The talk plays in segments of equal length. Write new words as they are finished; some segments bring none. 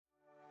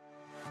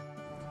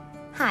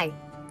Hi,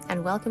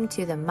 and welcome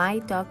to the My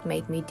Dog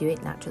Made Me Do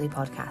It Naturally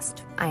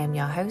podcast. I am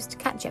your host,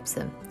 Kat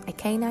Jepson, a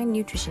canine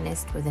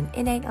nutritionist with an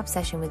innate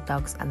obsession with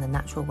dogs and the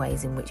natural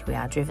ways in which we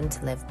are driven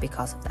to live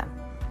because of them.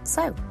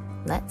 So,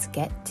 let's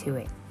get to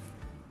it.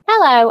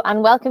 Hello,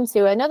 and welcome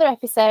to another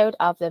episode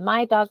of the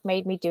My Dog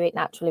Made Me Do It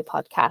Naturally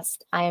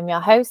podcast. I am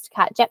your host,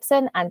 Kat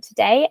Jepson, and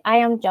today I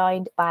am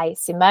joined by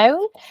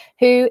Simmone,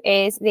 who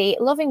is the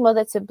loving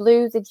mother to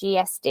Blue, the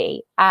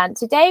GSD. And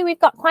today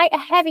we've got quite a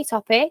heavy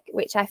topic,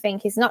 which I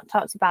think is not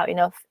talked about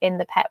enough in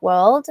the pet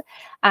world,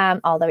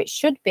 although it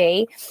should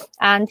be.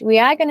 And we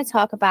are going to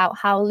talk about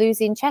how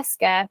losing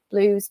Cesca,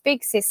 Blue's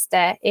big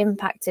sister,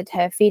 impacted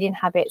her feeding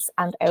habits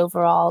and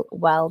overall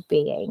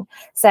well-being.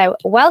 So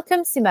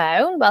welcome,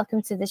 Simmone.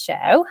 Welcome to the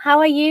show. How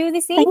are you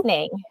this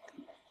evening?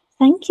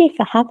 Thank you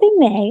for having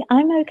me.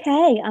 I'm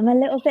okay. I'm a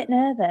little bit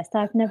nervous.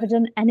 I've never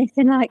done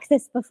anything like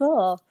this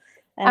before.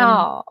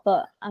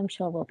 But I'm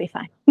sure we'll be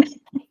fine.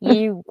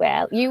 You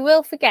will. You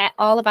will forget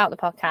all about the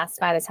podcast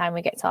by the time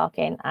we get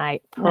talking. I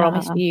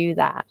promise you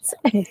that.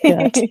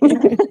 Good.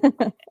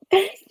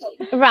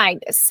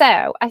 Right.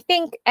 So I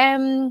think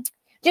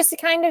just to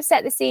kind of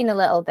set the scene a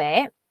little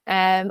bit,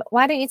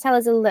 why don't you tell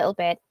us a little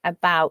bit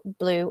about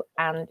Blue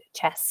and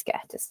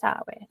Cesca to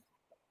start with?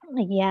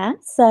 Yeah,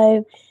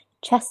 so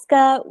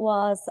Cesca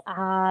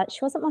she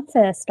wasn't my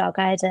first dog.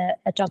 I had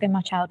a dog in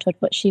my childhood,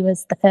 but she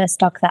was the first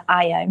dog that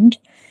I owned.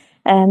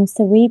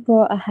 So we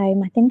brought her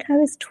home. I think I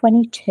was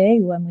 22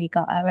 when we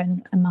got her,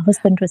 and my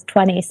husband was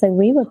 20. So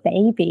we were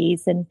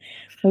babies, and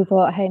we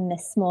brought home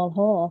this small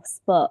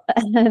horse. But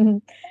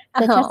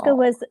Cesca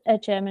was a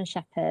German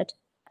Shepherd.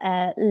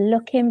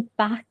 Looking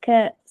back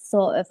at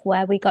sort of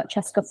where we got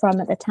Cesca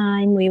from at the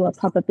time, we were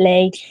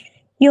probably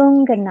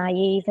young and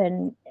naive,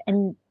 and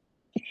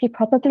she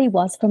probably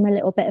was from a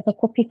little bit of a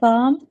puppy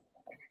farm.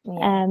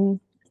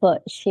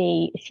 But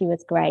she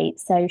was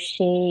great. So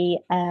she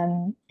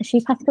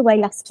passed away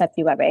last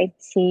February.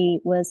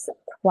 She was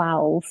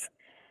 12.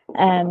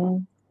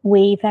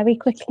 We very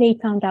quickly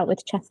found out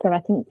with Cesca, I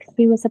think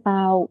she was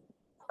about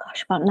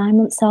 9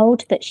 months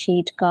old, that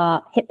she'd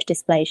got hip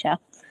dysplasia.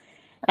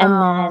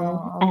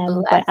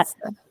 And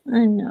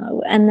I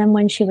know. And then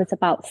when she was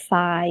about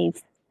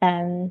 5,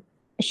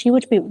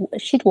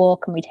 she'd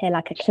walk and we'd hear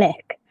like a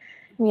click.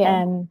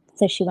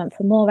 So she went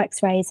for more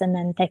x-rays, and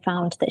then they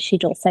found that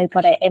she'd also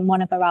got it in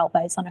one of her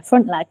elbows on her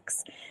front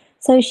legs.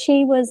 So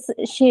she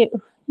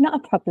not a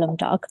problem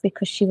dog,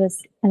 because she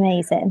was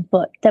amazing,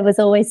 but there was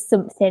always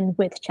something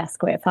with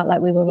Cesca. It felt like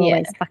we were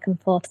always back and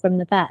forth from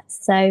the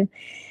vets. So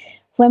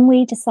when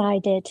we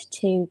decided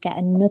to get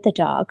another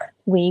dog,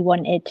 we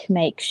wanted to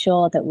make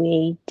sure that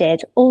we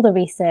did all the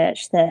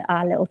research that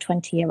our little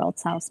 20-year-old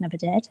selves never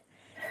did.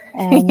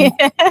 And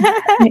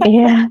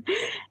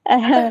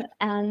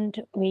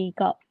we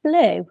got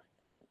Blue.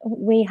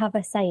 We have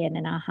a saying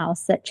in our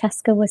house that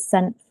Cesca was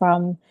sent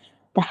from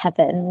the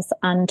heavens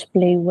and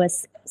Blue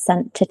was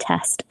sent to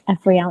test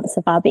every ounce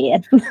of our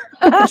being.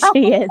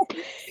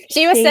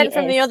 She was sent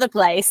from the other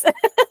place.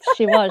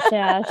 She was,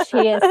 yeah.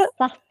 She is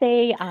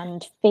sassy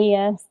and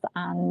fierce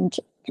and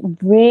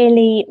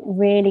really,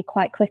 really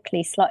quite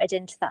quickly slotted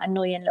into that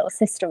annoying little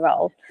sister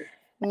role.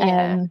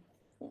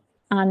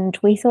 And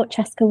we thought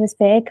Cesca was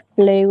big.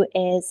 Blue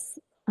is,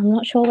 I'm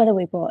not sure whether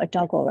we brought a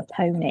dog or a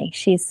pony.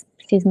 She's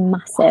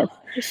massive.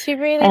 Is she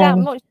really that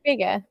much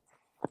bigger?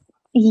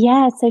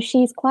 Yeah, so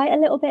she's quite a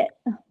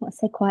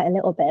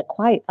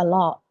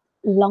lot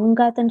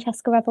longer than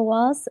Cesca ever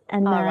was.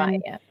 And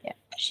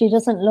she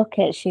doesn't look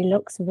it. She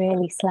looks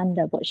really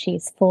slender, but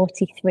she's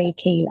 43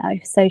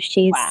 kilos. So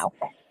she's a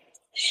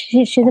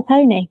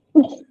pony.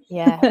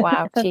 Yeah,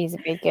 wow. She's a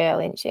big girl,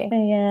 isn't she?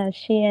 Yeah,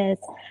 she is.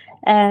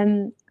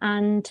 And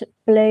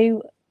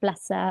Blue,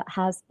 bless her,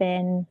 has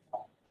been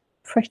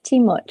pretty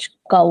much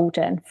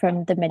golden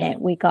from the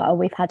minute we got her.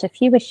 We've had a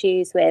few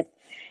issues with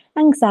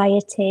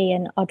anxiety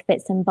and odd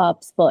bits and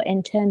bobs, but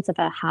in terms of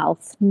her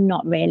health,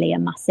 not really a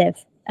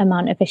massive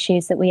amount of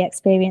issues that we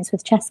experience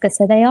with Cesca.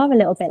 So they are a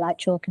little bit like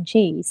chalk and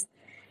cheese.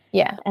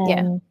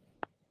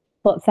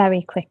 But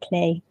very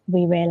quickly,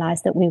 we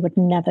realised that we would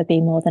never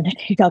be more than a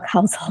 2-dog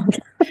household.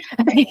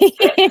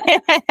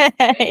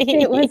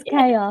 It was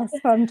chaos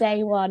from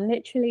day one,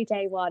 literally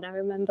day one. I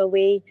remember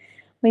we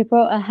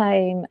brought her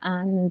home,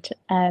 and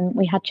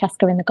we had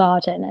Cesca in the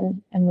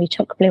garden, and we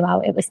took Blue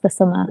out. It was the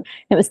summer.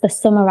 It was the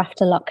summer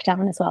after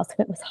lockdown as well, so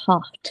it was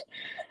hot.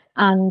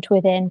 And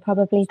within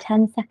probably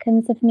 10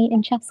 seconds of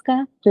meeting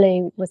Cesca,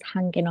 Blue was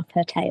hanging off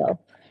her tail.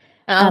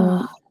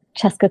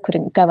 Cesca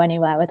couldn't go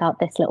anywhere without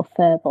this little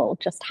fur ball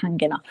just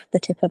hanging off the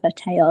tip of her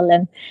tail.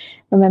 And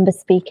I remember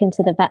speaking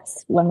to the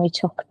vets when we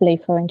took Blue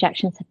for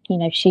injections. You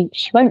know, she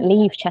won't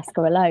leave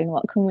Cesca alone.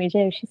 What can we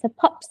do? She said,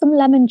 pop some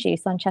lemon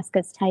juice on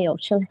Cesca's tail.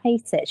 She'll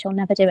hate it. She'll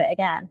never do it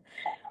again.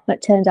 But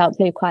it turned out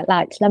Blue quite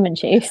liked lemon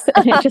juice,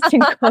 and it just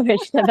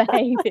encouraged the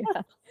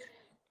behaviour.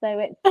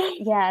 So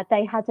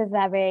they had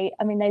they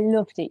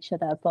loved each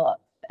other, but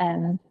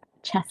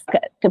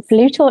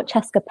Blue taught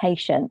Cesca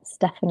patience,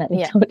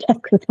 definitely taught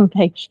Cesca some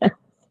patience.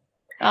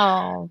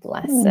 Oh,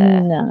 bless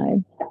her.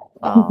 No.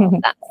 Oh,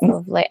 that's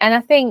lovely. And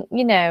I think,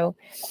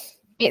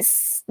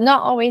 it's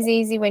not always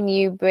easy when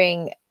you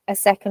bring a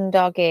second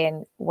dog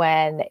in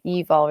when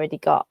you've already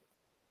got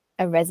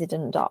a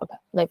resident dog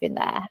living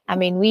there. I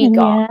mean, we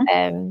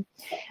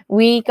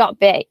got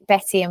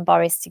Betty and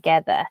Boris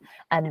together,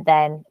 and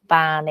then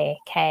Barney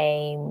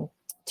came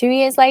 2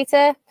 years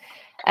later.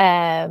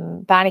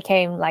 Barney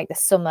came like the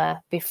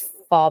summer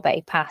before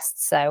Betty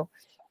passed, so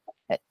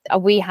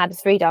we had a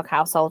 3-dog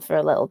household for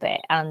a little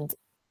bit. And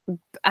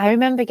I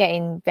remember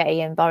getting Betty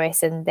and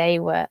Boris, and they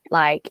were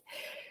like,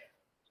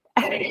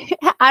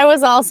 I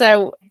was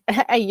also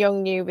a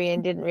young newbie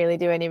and didn't really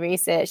do any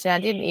research, and I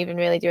didn't even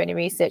really do any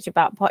research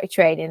about potty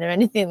training or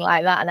anything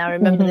like that. And I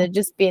remember there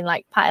just being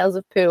like piles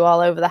of poo all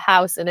over the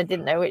house, and I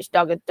didn't know which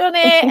dog had done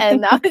it,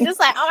 and I was just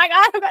like, oh my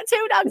god, I've got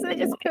 2 dogs and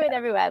they're just pooing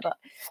everywhere. But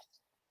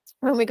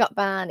when we got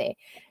Barney,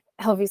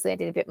 obviously I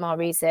did a bit more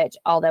research,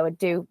 although I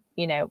do,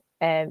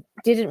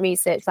 didn't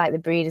research like the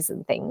breeders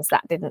and things.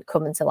 That didn't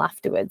come until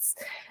afterwards.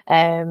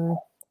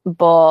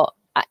 But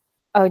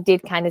I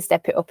did kind of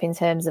step it up in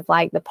terms of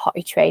like the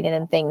potty training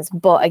and things.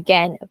 But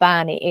again,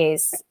 Barney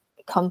is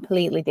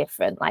completely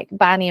different. Like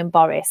Barney and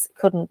Boris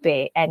couldn't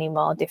be any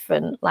more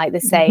different, like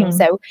the same.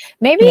 So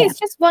maybe it's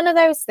just one of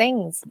those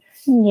things.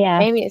 Yeah.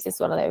 Maybe it's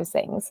just one of those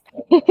things.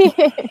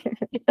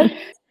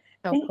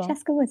 I think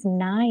Cesca was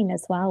 9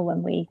 as well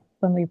when we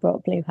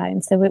brought Blue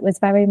home. So it was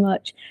very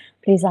much,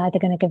 Blue's either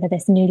going to give her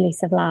this new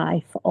lease of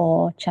life,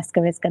 or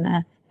Cesca is going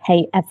to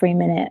hate every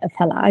minute of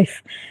her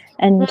life.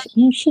 And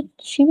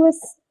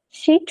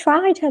she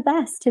tried her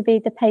best to be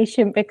the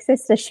patient big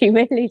sister. She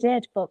really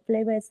did. But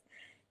Blue is,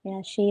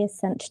 she is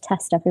sent to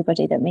test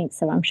everybody that meets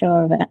her. I'm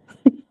sure of it.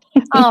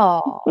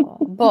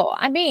 But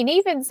I mean,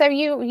 even so,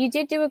 you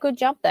did do a good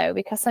job though,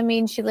 because I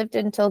mean, she lived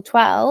until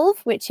 12,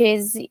 which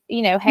is,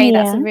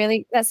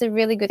 that's a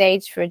really good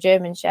age for a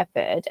German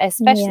Shepherd,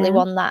 especially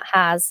one that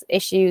has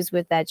issues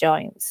with their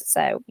joints.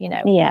 So you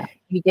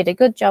did a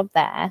good job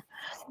there.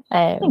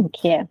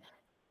 Thank you.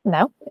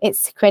 No,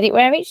 it's credit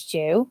where it's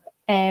due.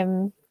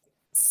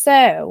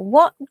 So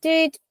what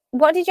did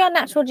your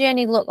natural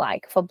journey look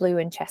like for Blue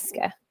and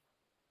Cesca?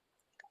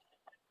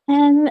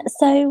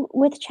 So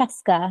with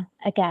Cesca,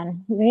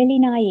 again, really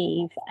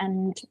naive,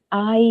 and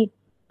I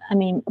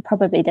mean,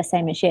 probably the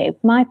same as you.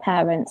 My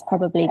parents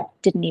probably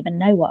didn't even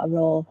know what a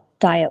raw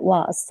diet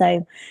was.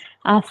 So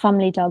our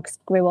family dogs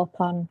grew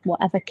up on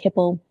whatever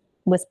kibble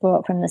was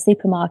brought from the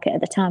supermarket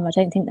at the time. I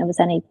don't think there was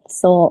any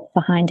thought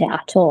behind it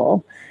at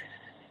all.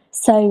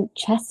 So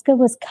Cesca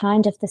was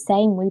kind of the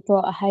same. We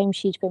brought her home.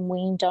 She'd been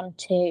weaned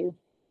onto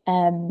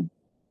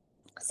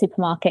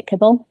supermarket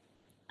kibble,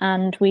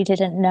 and we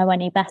didn't know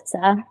any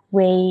better.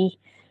 We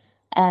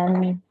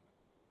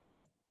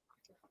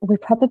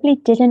probably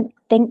didn't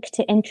think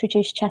to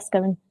introduce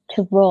Cesca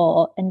to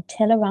raw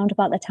until around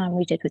about the time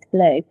we did with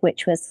Blue,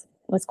 which was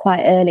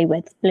quite early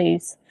with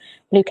Blue's.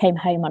 Blue came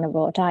home on a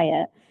raw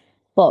diet.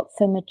 But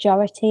for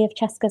majority of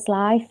Cesca's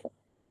life,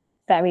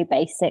 very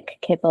basic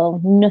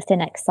kibble,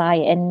 nothing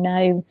exciting,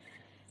 no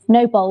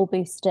bowl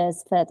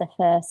boosters for the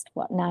first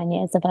 9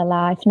 years of her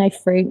life, no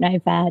fruit, no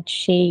veg.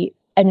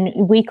 And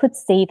we could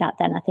see that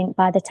then. I think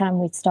by the time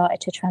we'd started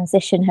to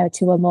transition her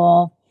to a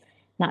more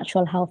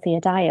natural,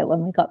 healthier diet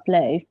when we got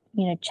Blue,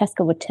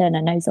 Cesca would turn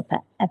her nose up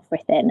at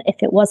everything.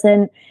 If it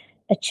wasn't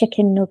a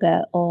chicken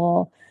nugget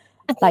or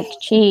like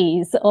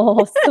cheese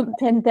or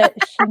something that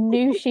she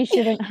knew she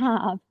shouldn't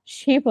have,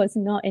 she was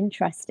not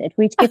interested.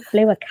 We'd give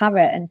Blue a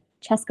carrot and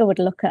Cesca would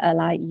look at her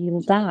like,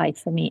 you'll die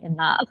from eating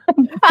that.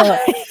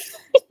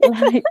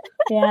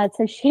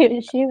 So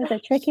she was a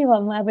tricky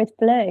one. Where with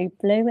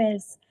Blue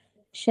is,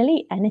 she'll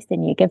eat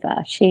anything you give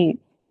her. She's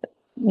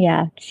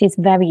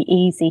very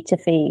easy to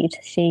feed.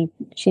 She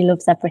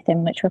loves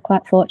everything, which we're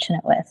quite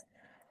fortunate with.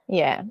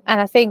 Yeah, and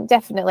I think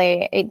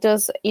definitely it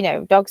does,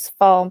 dogs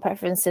form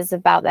preferences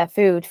about their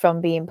food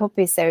from being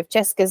puppies. So if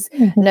Cesca's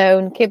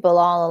known kibble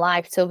all her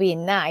life till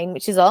being 9,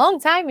 which is a long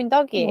time in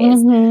dog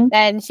years,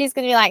 then she's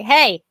going to be like,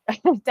 hey,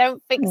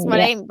 don't fix what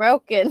ain't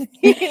broken.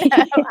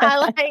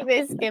 I like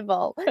this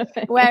kibble.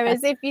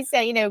 Whereas if you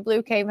say,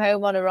 Blue came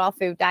home on a raw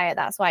food diet,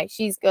 that's why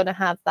she's going to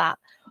have that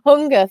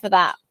hunger for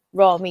that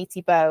raw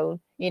meaty bone.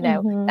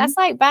 That's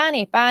like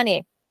Barney.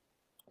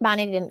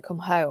 Barney didn't come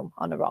home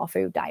on a raw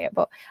food diet,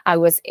 but I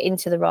was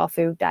into the raw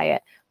food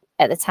diet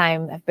at the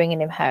time of bringing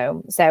him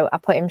home. So I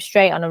put him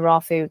straight on a raw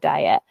food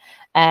diet,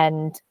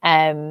 and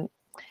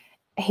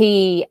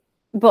he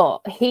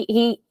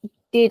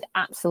did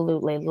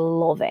absolutely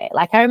love it.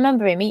 Like I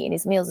remember him eating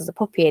his meals as a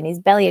puppy, and his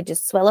belly would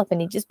just swell up,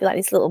 and he'd just be like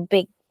this little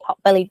big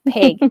pot-bellied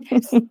pig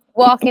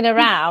walking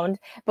around.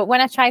 But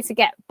when I tried to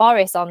get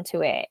Boris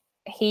onto it,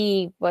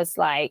 he was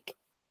like,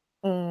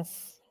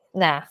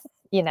 nah.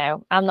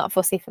 I'm not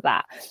fussy for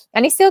that.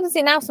 And he still does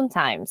it now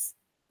sometimes.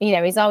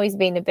 He's always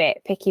been a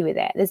bit picky with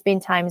it. There's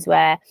been times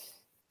where,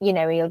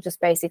 he'll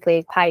just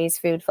basically pie his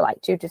food for like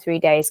 2 to 3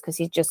 days because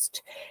he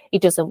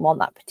doesn't want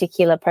that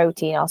particular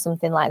protein or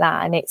something like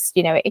that. And it's,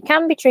 it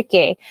can be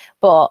tricky.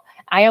 But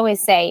I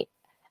always say,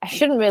 I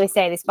shouldn't really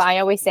say this, but I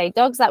always say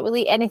dogs that will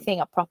eat anything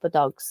are proper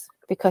dogs,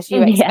 because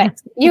you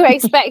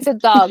expect a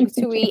dog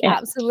to eat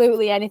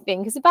absolutely anything,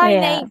 because by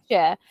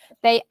nature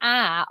they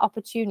are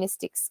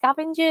opportunistic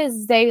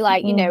scavengers. They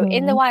like, you know,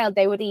 in the wild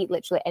they would eat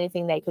literally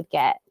anything they could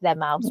get their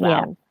mouths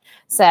around.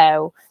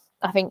 So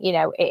I think, you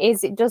know,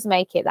 it does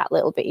make it that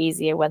little bit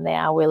easier when they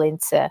are willing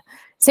to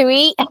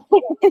eat.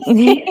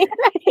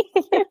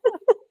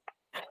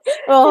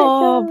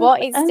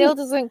 But it still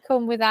doesn't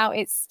come without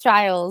its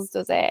trials,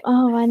 does it?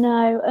 Oh, I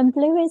know. And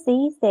Blue is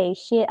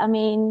easy. I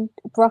mean,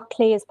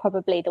 broccoli is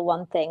probably the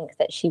one thing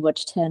that she would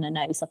turn her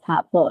nose up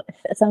at, but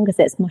as long as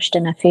it's mushed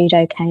in her food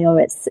okay, or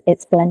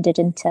it's blended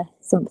into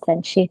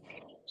something,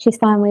 she's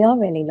fine. We are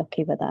really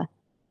lucky with her.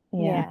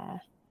 Yeah.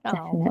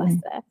 Definitely. Oh, bless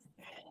her.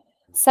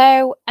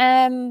 So,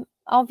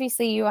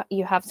 obviously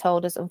you have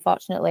told us,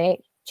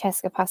 unfortunately,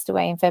 Cesca passed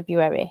away in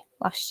February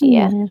last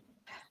year.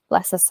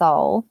 Bless her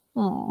soul.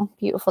 Oh,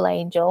 beautiful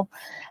angel.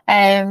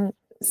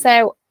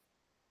 So,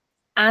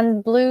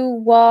 and Blue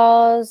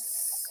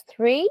was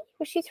 3?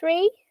 Was she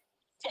 3?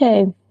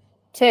 2.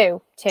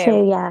 2.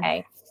 Yeah.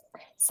 Okay.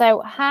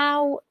 So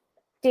how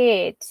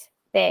did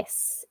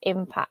this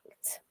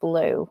impact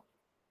Blue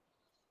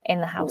in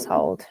the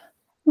household?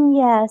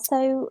 Yeah,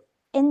 so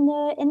in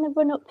the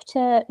run up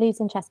to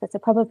losing Cesca, so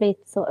probably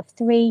sort of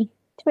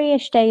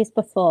three-ish days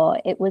before,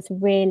 it was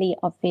really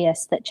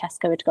obvious that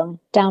Cesca had gone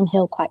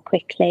downhill quite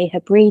quickly. Her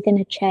breathing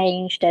had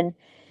changed, and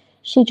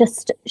she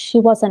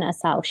wasn't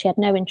herself. She had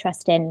no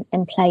interest in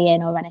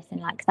playing or anything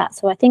like that.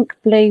 So I think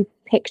Blue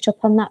picked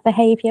up on that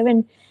behaviour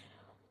and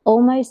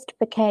almost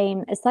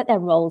became, it's like their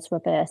roles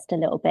reversed a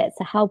little bit.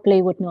 So how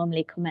Blue would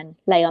normally come and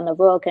lay on the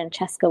rug and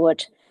Cesca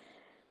would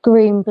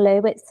groom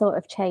Blue, it sort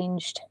of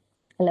changed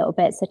a little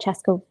bit. So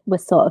Cesca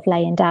was sort of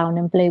laying down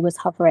and Blue was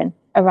hovering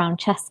around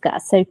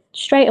Cesca. So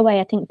straight away,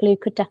 I think Blue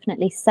could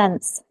definitely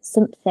sense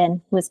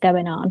something was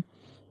going on.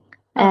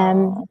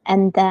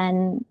 And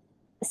then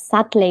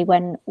sadly,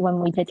 when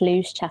we did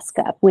lose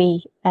Cesca,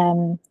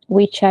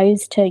 we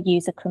chose to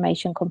use a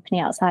cremation company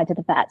outside of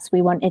the vets.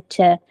 We wanted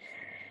to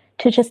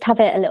just have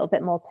it a little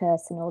bit more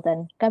personal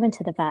than going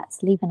to the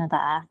vets, leaving her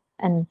there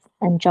and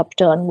job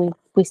done.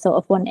 We sort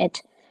of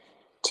wanted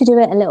to do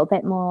it a little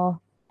bit more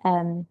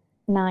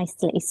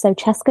nicely. So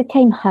Cesca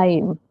came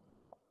home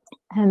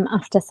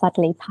after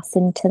sadly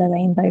passing to the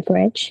Rainbow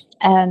Bridge.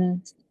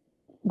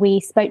 We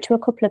spoke to a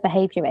couple of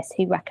behaviourists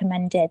who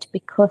recommended,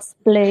 because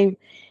Blue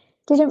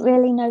didn't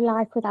really know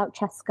life without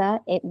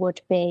Cesca, it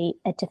would be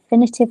a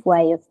definitive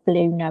way of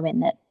Blue knowing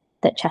that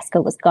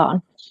Cesca was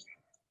gone.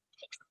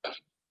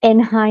 In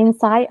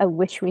hindsight, I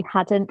wish we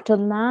hadn't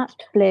done that.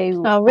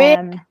 Blue,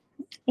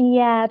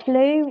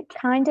 Blue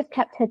kind of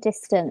kept her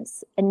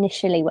distance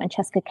initially when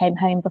Cesca came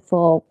home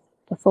before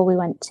we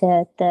went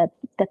to the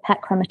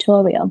pet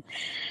crematorium.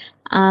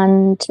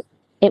 And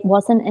it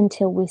wasn't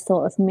until we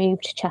sort of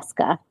moved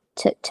Cesca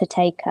to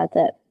take her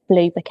that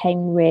Blue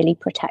became really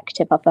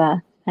protective of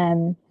her.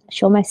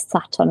 She almost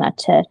sat on her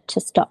to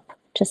stop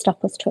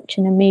us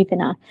touching and moving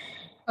her.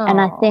 Aww. And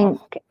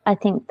I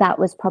think that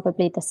was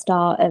probably the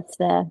start of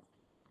the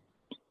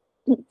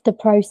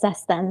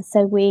process then.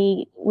 So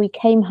we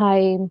came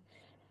home.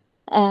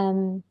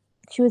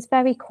 She was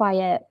very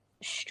quiet,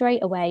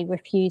 straight away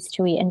refused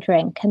to eat and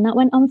drink, and that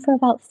went on for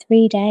about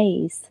 3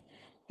 days.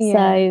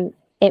 So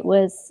it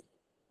was,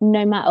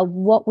 no matter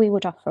what we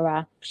would offer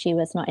her, she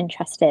was not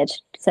interested.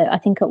 So I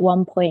think at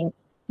one point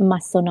my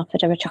son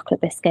offered her a chocolate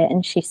biscuit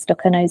and she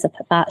stuck her nose up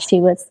at that. She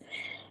was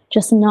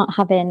just not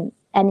having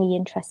any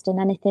interest in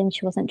anything.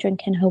 She wasn't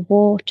drinking her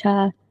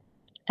water.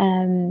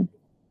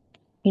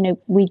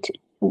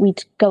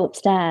 We'd go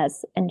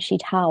upstairs and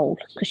she'd howl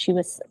because she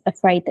was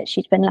afraid that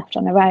she'd been left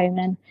on her own.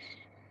 And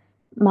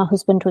my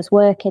husband was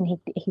working.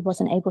 He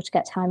wasn't able to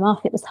get time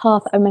off. I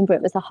remember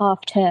it was a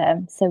half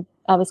term. So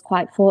I was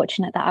quite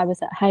fortunate that I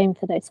was at home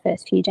for those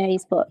first few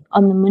days. But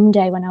on the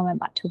Monday when I went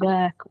back to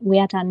work, we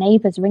had our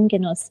neighbours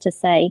ringing us to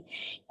say,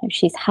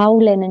 she's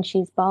howling and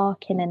she's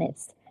barking and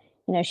it's,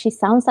 she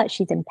sounds like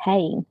she's in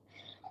pain.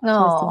 So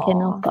I was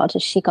thinking, oh God,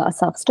 has she got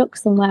herself stuck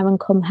somewhere and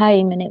come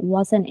home? And it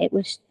wasn't.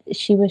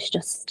 She was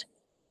just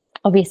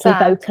obviously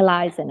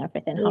vocalizing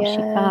everything how she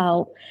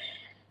felt.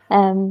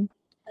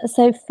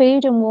 So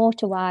food and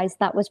water wise,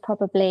 that was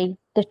probably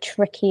the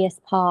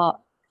trickiest part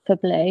for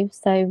Blue.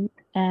 So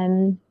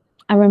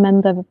I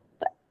remember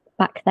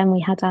back then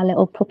we had our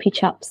little Puppy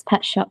Chops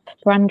pet shop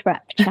brand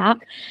rep chat,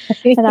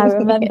 and I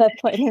remember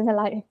putting in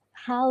the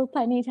help,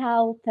 I need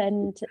help.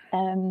 And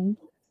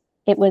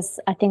it was,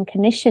 I think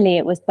initially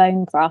it was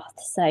bone broth,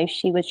 so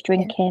she was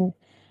drinking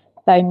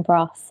bone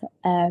broth.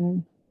 I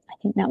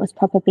think that was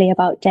probably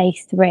about day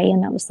 3,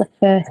 and that was the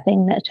first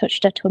thing that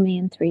touched her tummy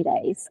in 3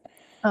 days.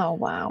 Oh,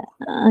 wow.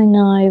 I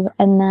know.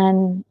 And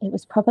then it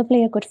was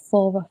probably a good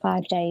 4 or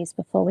 5 days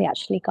before we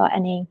actually got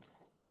any,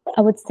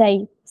 I would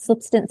say,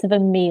 substance of a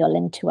meal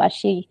into her.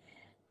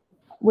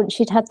 Once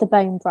she'd had the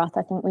bone broth,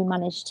 I think we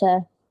managed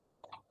to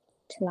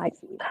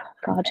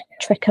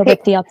trick her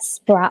with the odd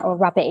sprat or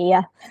rabbit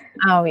ear.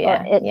 Oh,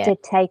 yeah. But it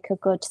did take a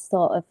good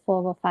sort of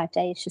 4 or 5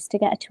 days just to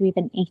get her to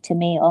even eat a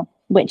meal,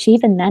 which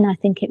even then I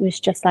think it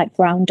was just like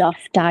ground off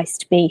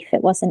diced beef.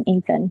 It wasn't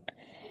even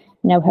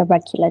her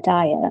regular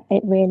diet.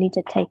 It really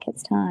did take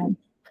its time.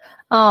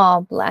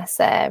 Oh, bless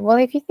her. Well,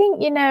 if you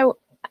think,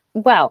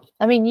 well,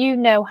 I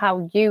mean,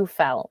 how you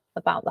felt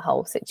about the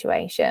whole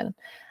situation,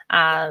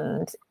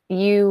 and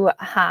you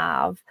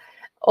have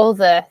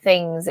other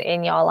things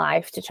in your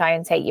life to try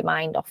and take your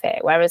mind off it.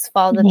 Whereas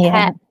for the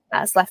pet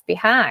that's left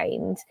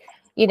behind,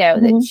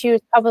 that she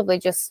was probably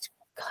just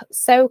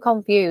so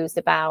confused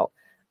about,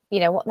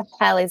 what the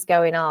hell is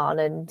going on.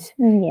 And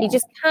you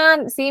just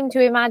can't seem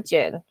to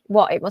imagine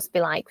what it must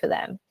be like for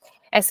them,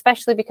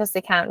 especially because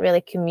they can't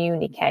really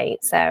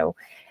communicate. So,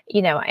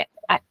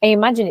 I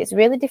imagine it's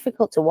really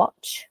difficult to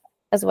watch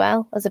as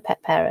well as a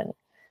pet parent.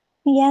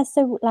 Yeah,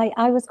 so like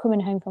I was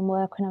coming home from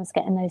work when I was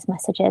getting those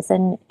messages,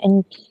 and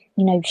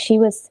she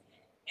was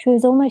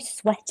almost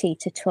sweaty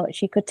to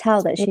touch. You could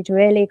tell that she'd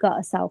really got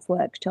herself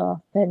worked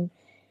up,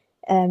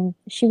 and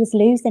she was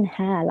losing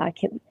hair.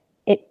 Like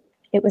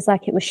it was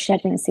like it was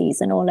shedding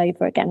season all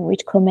over again.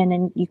 We'd come in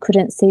and you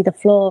couldn't see the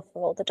floor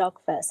for all the dog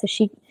fur. So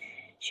she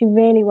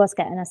really was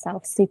getting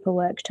herself super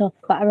worked up.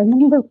 But I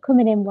remember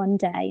coming in one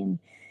day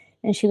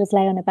and she was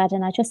laying on a bed,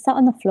 and I just sat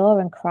on the floor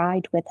and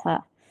cried with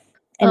her.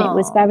 And it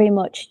was very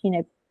much,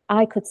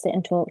 I could sit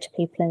and talk to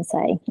people and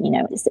say,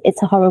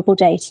 it's a horrible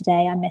day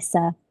today. I miss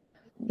her,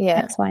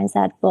 X, Y, and Z.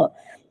 But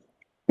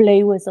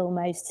Blue was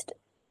almost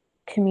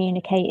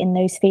communicating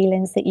those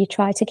feelings that you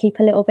try to keep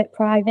a little bit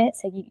private.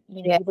 So, you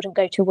wouldn't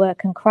go to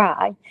work and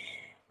cry,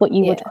 but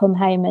you would come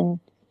home, and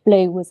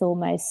Blue was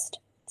almost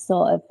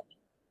sort of,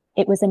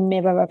 it was a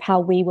mirror of how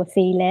we were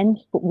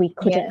feeling, but we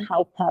couldn't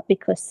help her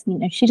because,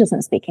 she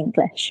doesn't speak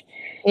English.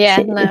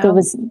 There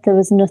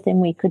was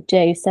nothing we could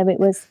do. So it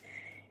was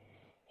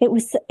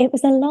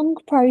a long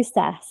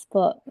process,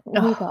 but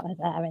we got her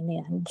there in the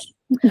end.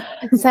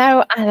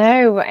 So I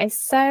know it's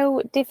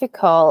so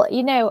difficult,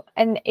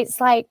 and it's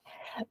like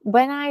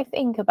when I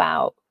think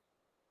about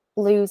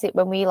losing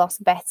when we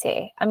lost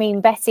Betty. I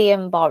mean, Betty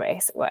and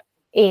Boris were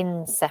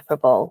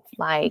inseparable.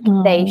 Like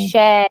they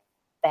shared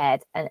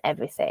bed and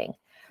everything.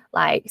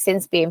 Like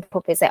since being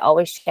puppies, they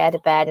always shared a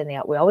bed, and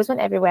we always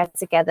went everywhere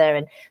together.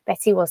 And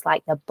Betty was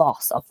like the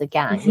boss of the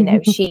gang.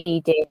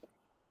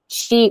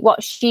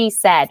 What she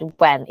said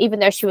when, even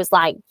though she was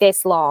like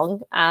this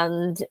long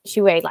and she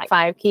weighed like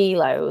 5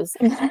 kilos,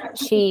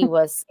 she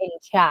was in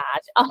charge.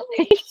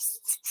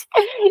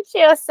 She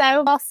was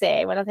so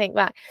bossy when I think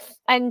back.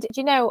 And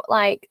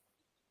like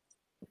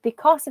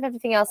because of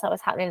everything else that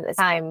was happening at the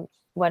time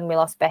when we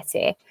lost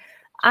Betty,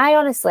 I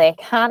honestly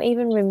can't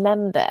even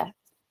remember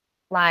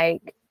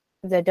like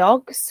the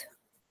dogs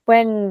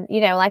when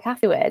like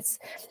afterwards,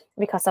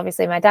 because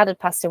obviously my dad had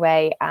passed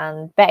away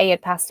and Betty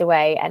had passed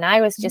away, and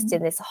I was just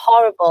in this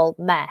horrible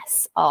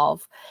mess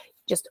of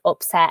just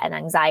upset and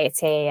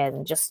anxiety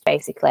and just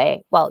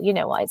basically, well, you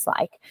know what it's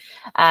like.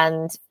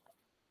 And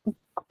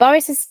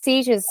Boris's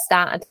seizures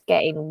started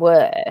getting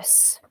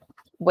worse,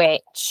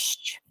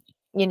 which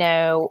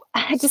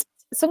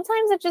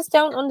sometimes I just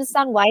don't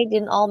understand why it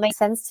didn't all make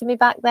sense to me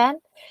back then,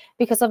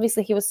 because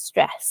obviously he was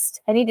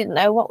stressed and he didn't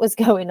know what was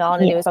going on,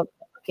 and he was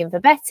looking for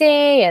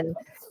Betty, and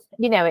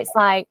it's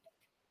like,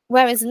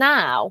 whereas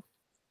now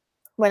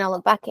when I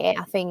look back at it,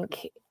 I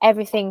think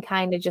everything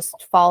kind of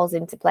just falls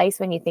into place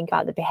when you think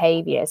about the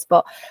behaviors.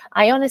 But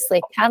I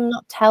honestly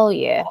cannot tell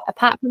you,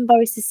 apart from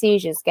Boris's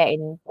seizures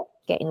getting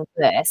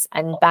worse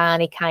and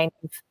Barney kind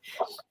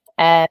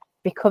of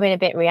becoming a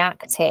bit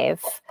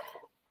reactive,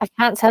 I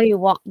can't tell you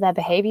what their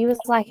behavior was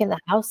like in the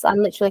house. I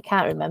literally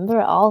can't remember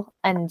it all.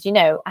 And,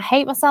 I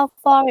hate myself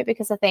for it,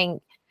 because I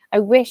think I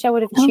wish I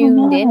would have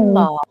tuned in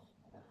more.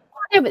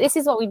 No, but this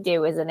is what we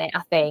do, isn't it?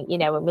 I think,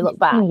 when we look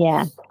back.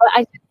 Yeah. But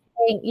I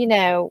think,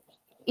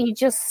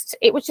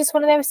 it was just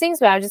one of those things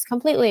where I was just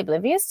completely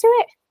oblivious to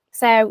it.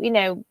 So,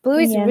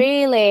 Blue's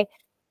really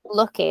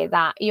lucky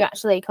that you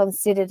actually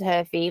considered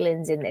her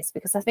feelings in this,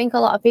 because I think a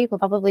lot of people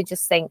probably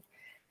just think,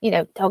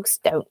 dogs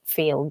don't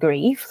feel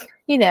grief.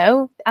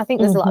 I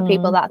think there's a lot of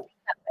people that think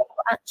that, but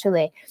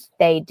actually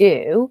they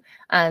do.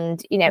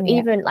 And,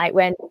 even like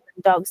when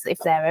dogs, if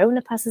their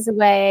owner passes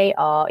away,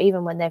 or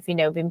even when they've,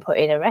 been put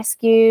in a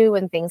rescue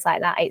and things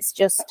like that, it's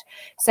just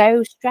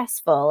so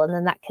stressful. And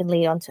then that can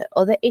lead on to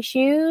other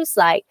issues.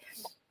 Like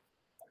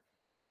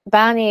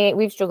Barney,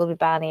 we've struggled with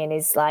Barney and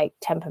his like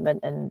temperament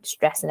and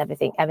stress and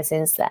everything ever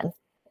since then.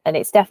 And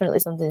it's definitely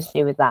something to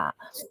do with that.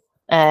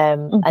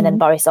 And then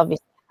Boris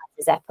obviously has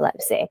his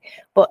epilepsy.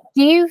 But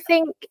do you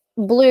think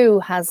Blue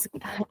has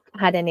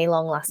had any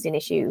long-lasting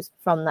issues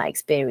from that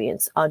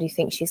experience, or do you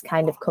think she's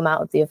kind of come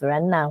out of the other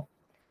end now?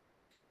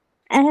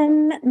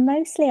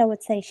 Mostly I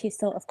would say she's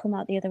sort of come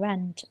out the other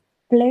end.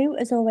 Blue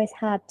has always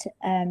had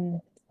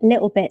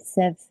little bits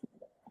of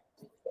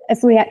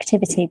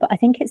reactivity, but I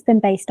think it's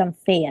been based on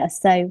fear.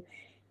 So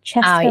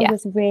Cesca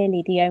was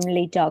really the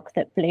only dog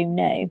that Blue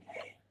knew,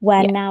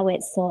 where now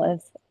it's sort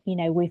of,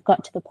 we've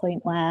got to the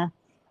point where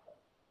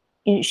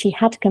she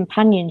had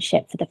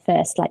companionship for the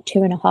first like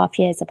 2.5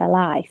 years of her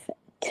life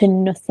to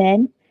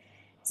nothing.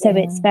 So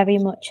it's very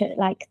much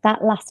like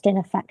that lasting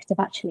effect of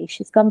actually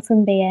she's gone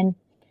from being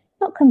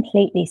not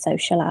completely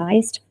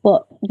socialized,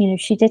 but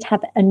she did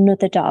have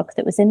another dog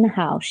that was in the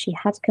house. She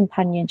had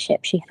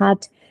companionship. She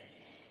had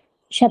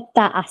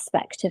that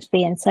aspect of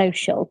being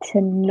social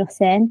to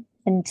nothing,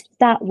 and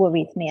that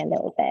worries me a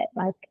little bit.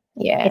 Like,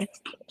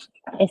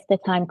 if the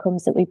time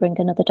comes that we bring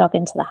another dog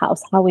into the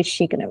house, how is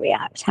she going to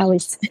react? How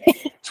is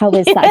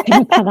that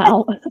going to pan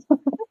out?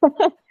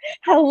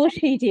 How will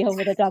she deal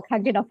with a dog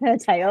hanging off her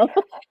tail?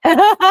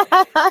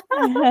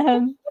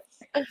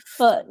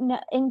 But no,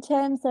 in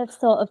terms of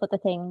sort of other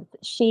things,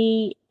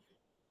 she's,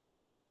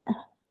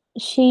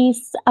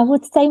 I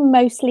would say,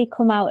 mostly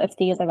come out of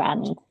the other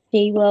end.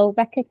 She will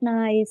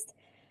recognise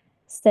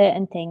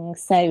certain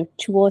things. So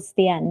towards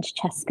the end,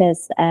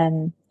 Cesca's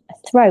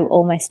throat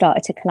almost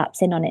started to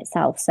collapse in on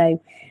itself. So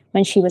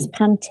when she was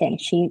panting,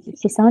 she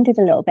sounded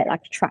a little bit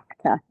like a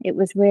tractor. It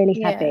was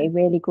really heavy,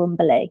 really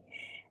grumbly.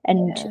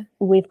 And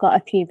we've got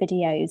a few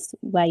videos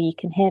where you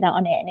can hear that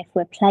on it. And if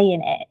we're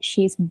playing it,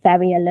 she's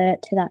very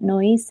alert to that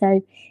noise.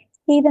 So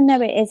even though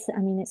it is, I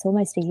mean, it's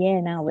almost a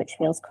year now, which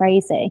feels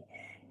crazy,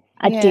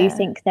 I do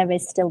think there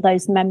is still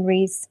those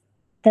memories.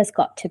 There's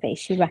got to be.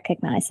 She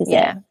recognises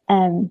it.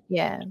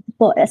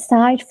 But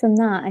aside from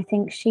that, I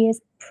think she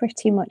is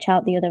pretty much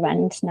out the other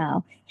end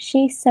now.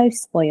 She's so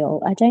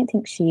spoiled. I don't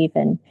think she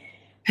even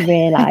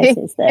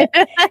realises that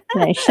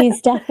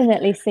she's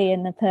definitely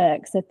seeing the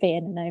perks of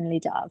being an only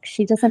dog.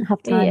 She doesn't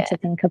have time to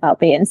think about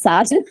being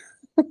sad.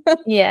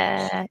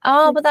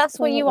 But that's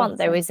what you want,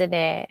 though, isn't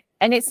it?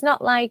 And it's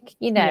not like,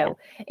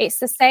 it's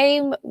the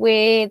same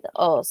with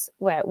us,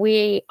 where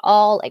we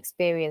all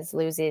experience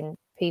losing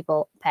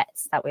people,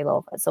 pets that we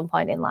love at some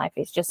point in life.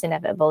 It's just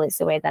inevitable. It's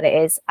the way that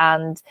it is.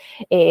 And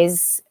it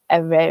is a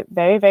very,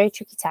 very, very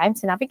tricky time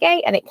to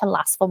navigate, and it can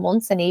last for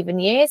months and even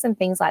years and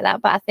things like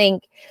that. But I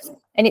think,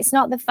 and it's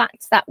not the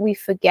fact that we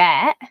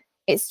forget,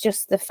 it's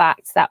just the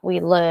fact that we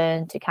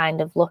learn to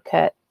kind of look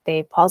at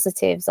the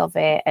positives of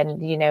it, and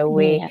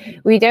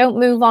we don't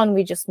move on,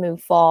 we just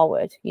move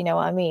forward, you know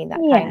what I mean, that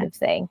kind of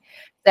thing.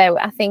 So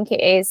I think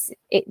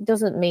it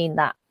doesn't mean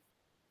that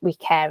we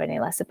care any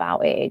less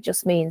about it. It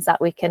just means that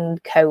we can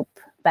cope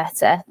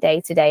better day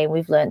to day, and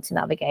we've learned to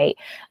navigate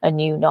a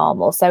new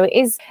normal. So it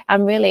is,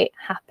 I'm really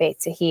happy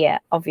to hear,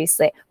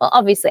 obviously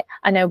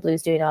I know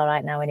Blue's doing all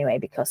right now anyway,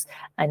 because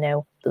I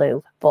know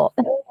Blue, but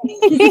but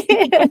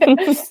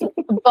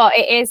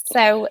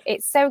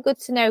it's so good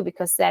to know,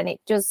 because then it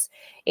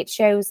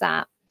shows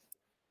that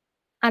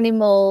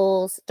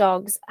animals,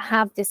 dogs,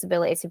 have this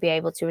ability to be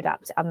able to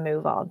adapt and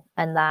move on,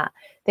 and that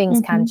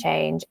things can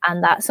change,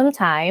 and that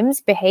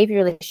sometimes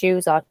behavioral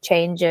issues or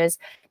changes,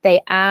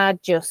 they are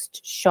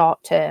just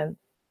short-term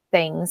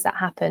things that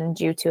happen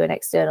due to an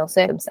external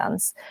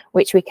circumstance,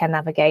 which we can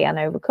navigate and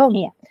overcome.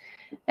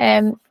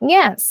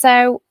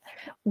 So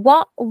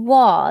what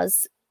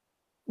was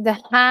the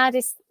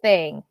hardest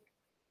thing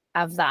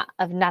of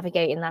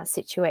navigating that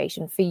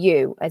situation for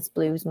you as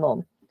Blue's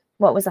mum?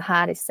 What was the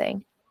hardest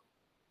thing?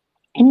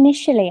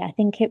 Initially, I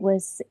think it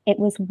was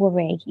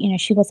worry.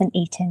 She wasn't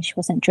eating, she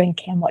wasn't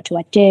drinking. What do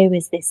I do?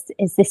 Is this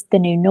the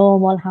new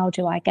normal? How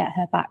do I get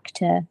her back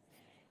to,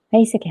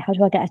 basically, how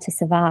do I get her to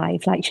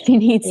survive? Like, she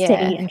needs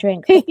to eat and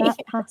drink. But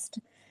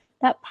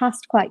that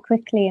passed quite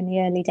quickly in the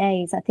early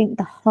days. I think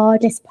the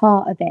hardest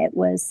part of it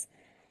was,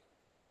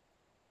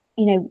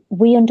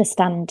 we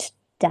understand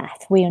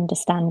death. We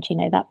understand,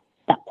 that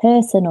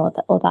person or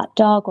that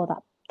dog or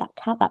that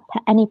cat, that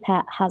pet, any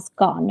pet has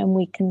gone, and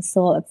we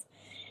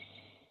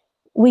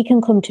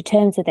can come to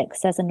terms with it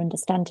because there's an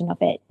understanding of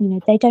it.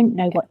 They don't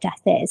know what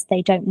death is.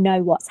 They don't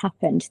know what's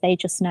happened. They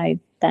just know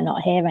they're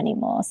not here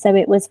anymore. So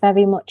it was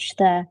very much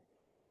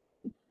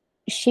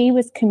she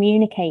was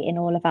communicating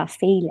all of our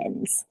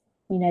feelings,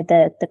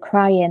 the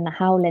crying, the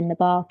howling, the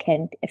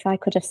barking. If I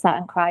could have sat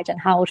and cried and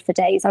howled for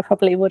days, I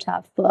probably would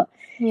have. But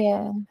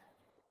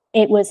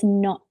it was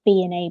not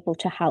being able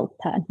to help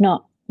her,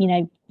 not,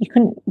 you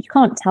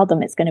can't tell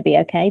them it's going to be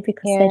okay,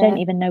 because they don't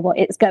even know what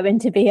it's going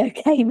to be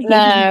okay means.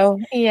 No,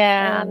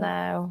 I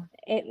know.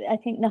 I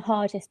think the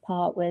hardest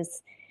part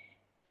was,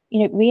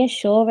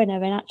 reassuring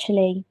her, and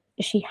actually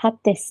she had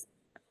this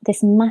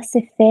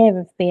massive fear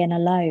of being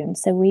alone.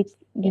 So we'd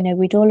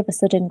all of a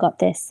sudden got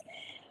this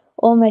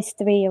almost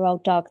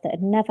 3-year-old dog that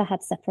had never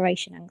had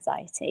separation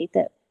anxiety,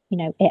 that,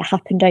 it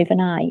happened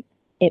overnight.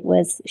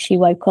 She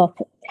woke up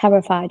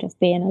terrified of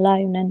being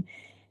alone,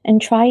 and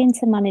trying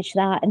to manage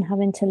that, and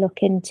having to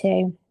look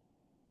into,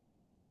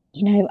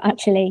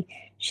 actually,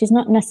 she's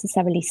not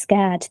necessarily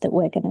scared that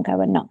we're going to go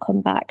and not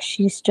come back.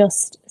 She's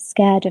just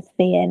scared of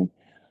being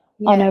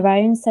on her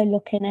own. So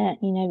looking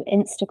at,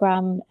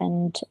 Instagram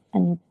and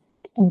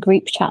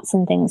group chats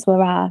and things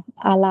were our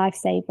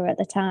lifesaver at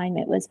the time.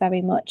 It was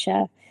very much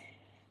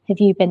have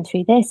you been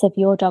through this? Have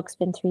your dogs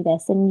been through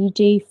this? And you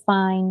do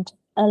find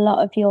a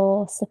lot of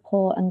your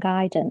support and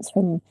guidance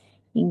from,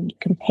 you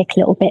can pick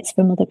little bits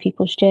from other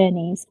people's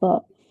journeys.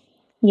 But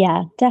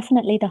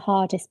definitely the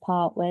hardest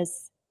part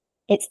was,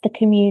 it's the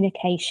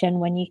communication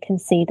when you can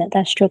see that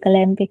they're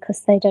struggling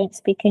because they don't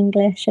speak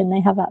English and they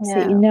have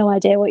absolutely no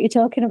idea what you're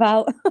talking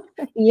about.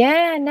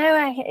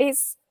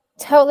 It's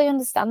totally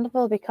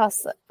understandable,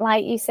 because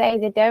like you say,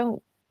 they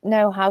don't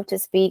know how to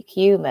speak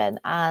human,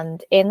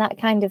 and in that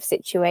kind of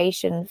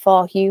situation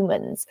for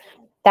humans,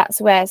 that's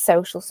where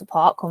social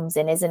support comes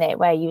in, isn't it?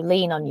 Where you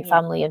lean on your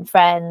family and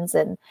friends,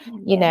 and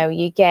you know,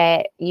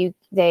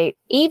 they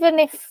even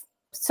if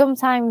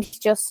sometimes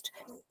just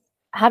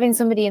having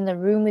somebody in the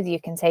room with you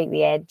can take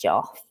the edge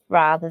off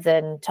rather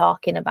than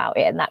talking about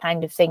it and that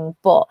kind of thing.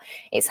 But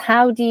it's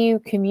how do you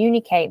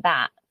communicate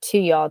that to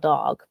your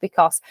dog?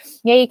 Because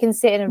you can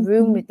sit in a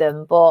room with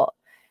them, but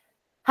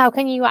how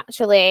can you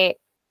actually,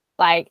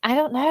 like, I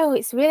don't know,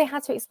 it's really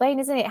hard to explain,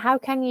 isn't it? How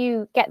can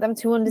you get them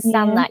to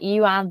understand that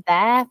you are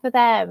there for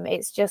them?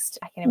 It's just,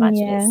 I can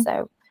imagine it's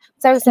so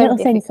little difficult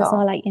things as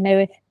well, like, you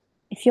know,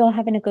 if you're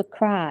having a good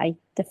cry,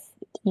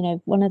 you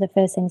know, one of the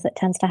first things that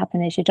tends to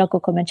happen is your dog will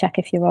come and check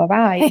if you're all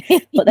right.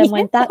 But then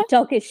when that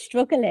dog is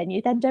struggling,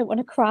 you then don't want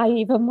to cry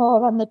even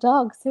more on the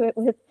dog. So it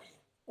was like,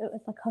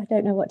 oh, I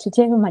don't know what to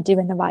do. Am I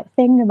doing the right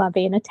thing? Am I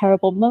being a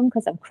terrible mum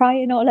because I'm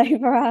crying all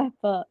over her?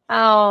 But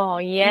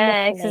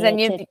because then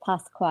it did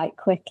pass quite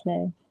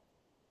quickly.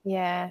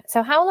 Yeah.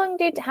 So how long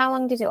did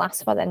it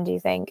last for then, do you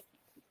think?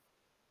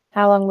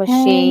 How long was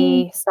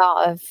she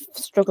sort of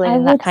struggling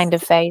in that kind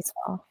of phase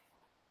for?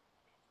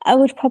 I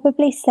would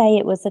probably say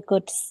it was a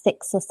good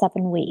 6 or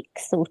 7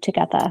 weeks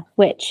altogether,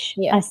 which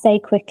I say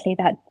quickly,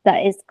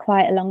 that is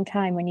quite a long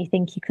time when you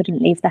think you couldn't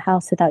leave the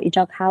house without your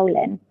dog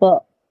howling.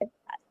 But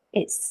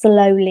it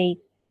slowly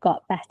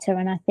got better.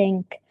 And I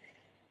think,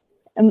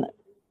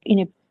 you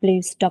know,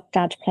 Blue's dog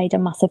dad played a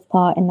massive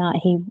part in that.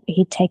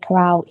 He'd take her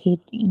out. He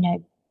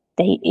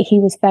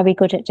was very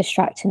good at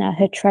distracting her.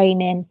 Her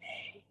training,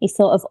 he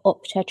sort of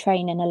upped her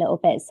training a little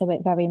bit. So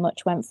it very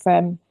much went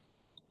from,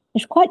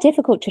 it's quite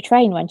difficult to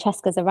train when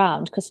Cesca's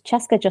around, because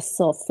Cesca just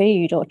saw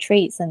food or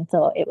treats and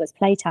thought it was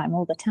playtime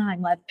all the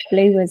time, where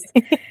Blue was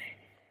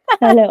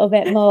a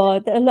bit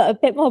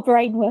more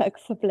brain work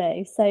for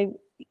Blue. So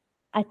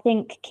I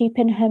think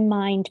keeping her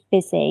mind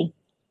busy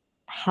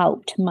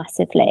helped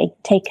massively,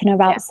 taking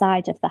her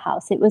outside of the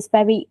house. It was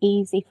very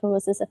easy for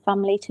us as a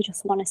family to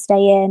just want to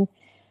stay in,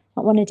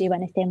 not want to do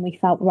anything. We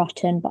felt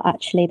rotten, but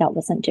actually that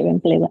wasn't doing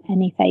Blue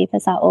any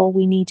favours at all.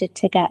 We needed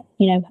to get,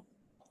 you know,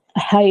 a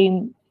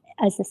home,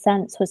 as the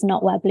sense was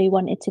not where Blue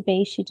wanted to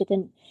be. She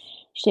didn't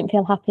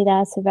feel happy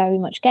there. So very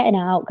much getting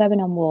out,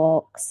 going on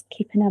walks,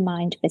 keeping her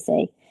mind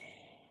busy.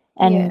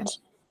 And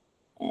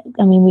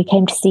I mean, we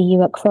came to see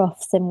you at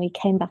Crufts, and we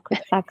came back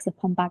with bags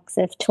upon bags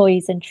of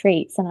toys and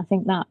treats, and I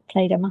think that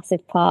played a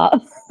massive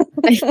part.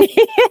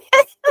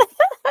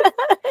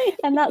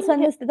 And that's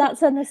when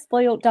the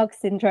spoiled dog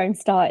syndrome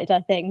started, I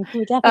think.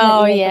 We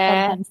definitely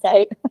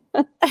compensate.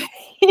 I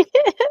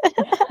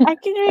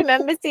can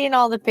remember seeing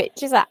all the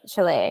pictures,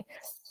 actually.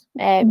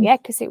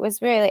 Because it was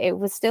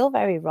still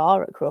very raw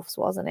at Crufts,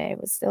 wasn't it?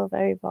 It was still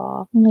very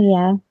raw.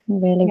 Yeah,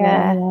 really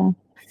raw, yeah.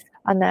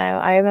 I know.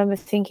 I remember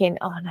thinking,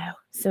 oh no,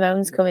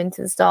 Simmone's coming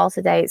to the stall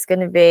today. It's going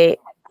to be,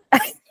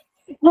 it's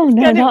going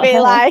to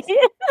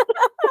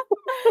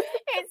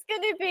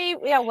be,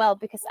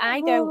 because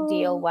I don't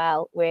deal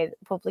well with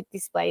public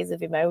displays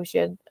of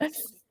emotion.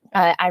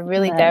 I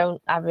really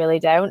don't.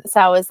 So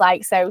I was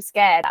like so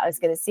scared I was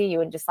going to see you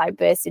and just like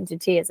burst into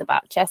tears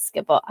about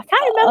Cesca, but I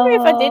can't remember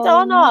if I did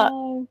or not.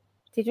 No.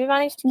 Did we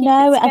manage to keep it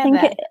together? I think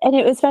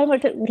it was very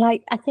much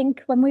like, I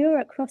think when we were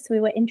at Crufts, we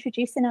were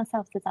introducing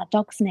ourselves with our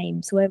dogs'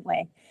 names, weren't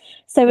we?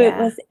 So it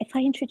was, if I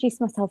introduce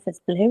myself as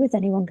Blue, is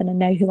anyone going to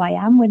know who I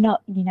am? We're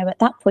not, you know, at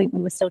that point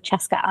we were still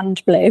Cesca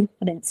and Blue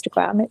on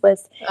Instagram. It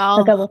was,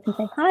 I go up and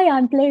say, hi,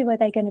 I'm Blue. Were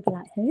they going to be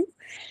like, who?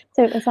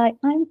 So it was like,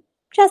 I'm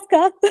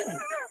Cesca.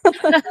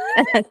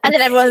 And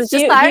then everyone's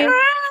just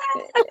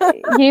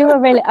you were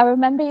really, I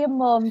remember your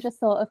mum just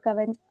sort of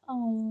going,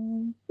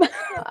 oh yeah.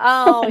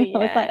 I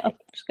was like, I'm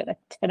just gonna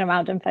turn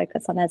around and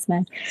focus on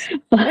Esme.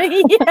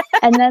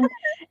 and then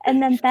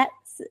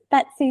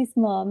Betsy's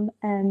mum,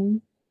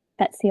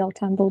 Betsy Old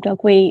Town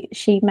Bulldog,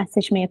 she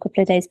messaged me a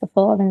couple of days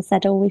before and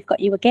said, oh, we've got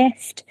you a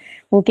gift,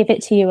 we'll give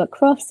it to you at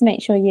Crufts,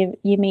 make sure you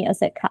meet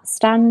us at Cat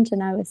Stand.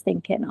 And I was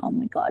thinking, oh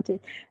my god,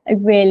 I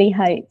really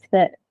hope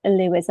that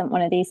Lou isn't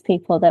one of these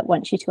people that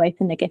wants you to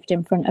open the gift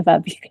in front of her,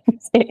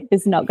 because it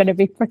is not going to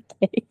be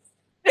pretty.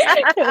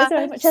 It was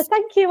very much a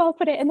thank you, I'll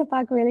put it in the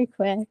bag really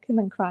quick, and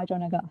then cried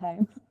when I got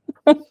home.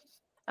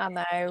 I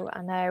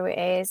know it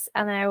is.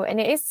 I know, and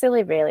it is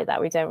silly really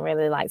that we don't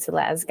really like to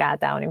let us guard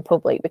down in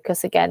public,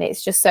 because again,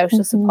 it's just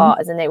social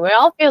support, isn't it? We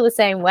all feel the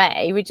same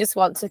way. We just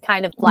want to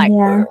kind of like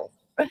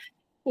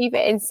keep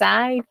it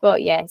inside.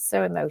 But yeah, it's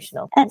so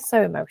emotional. It's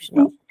so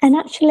emotional. And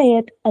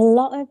actually, a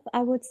lot of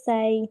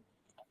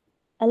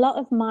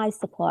my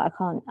support,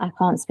 I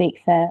can't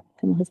speak for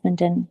my husband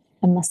and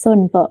my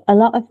son, but a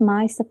lot of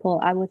my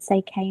support, I would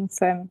say, came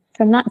from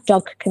that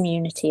dog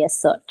community as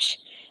such.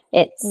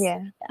 I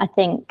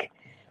think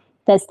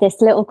there's this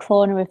little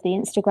corner of the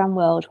Instagram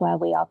world where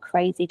we are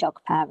crazy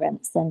dog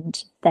parents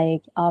and they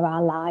are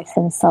our life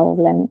and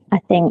soul. And I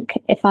think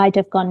if I'd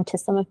have gone to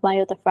some of my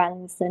other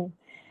friends and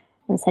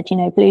said, you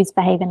know, Blue's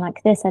behaving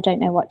like this, I don't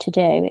know what to do,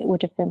 it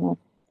would have been, well,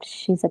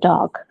 she's a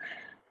dog.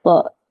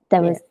 But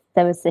there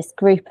was this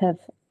group of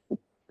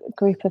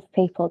group of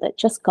people that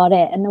just got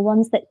it, and the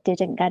ones that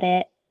didn't get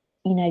it,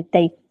 you know,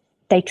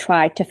 they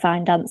tried to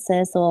find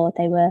answers, or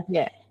they were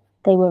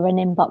an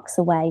inbox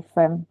away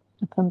from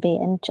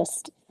being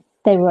just.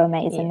 They were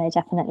amazing. They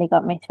definitely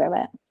got me through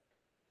it.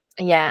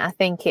 Yeah, I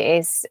think it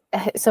is.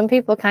 Some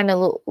people kind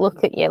of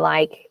look at you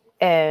like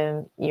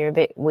you're a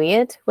bit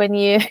weird when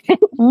you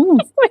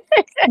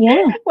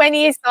when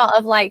you sort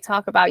of like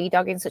talk about your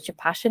dog in such a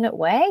passionate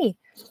way.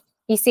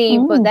 You see,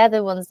 but they're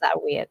the ones that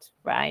are weird,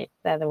 right?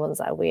 They're the ones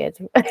that are weird.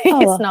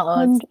 It's not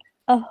us.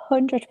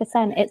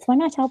 100%. It's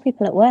when I tell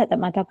people at work that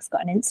my dog's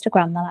got an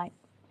Instagram, they're like,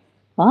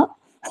 "What?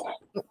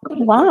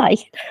 Why?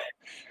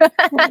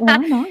 Why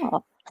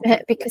not?"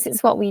 Because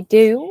it's what we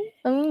do.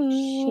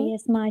 She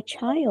is my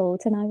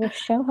child, and I will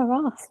show her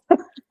off.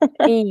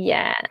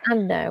 Yeah, I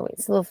know,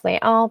 it's lovely.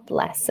 Oh,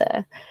 bless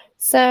her.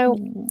 So,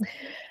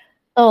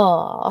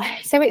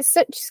 so it's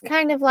such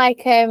kind of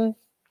like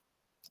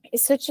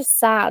it's such a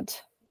sad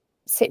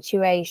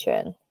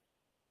situation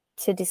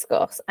to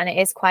discuss, and it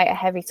is quite a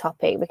heavy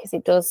topic because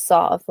it does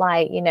sort of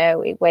like, you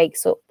know, it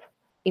wakes up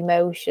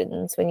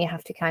emotions when you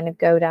have to kind of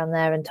go down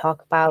there and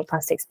talk about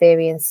past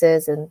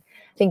experiences and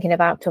thinking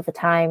about tougher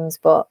times.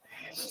 But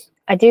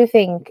I do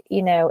think,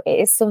 you know, it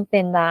is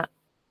something that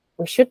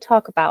we should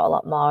talk about a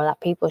lot more, that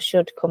people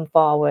should come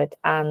forward.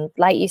 And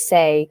like you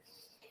say,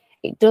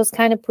 it does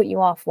kind of put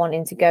you off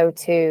wanting to go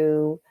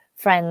to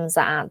friends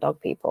that aren't dog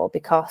people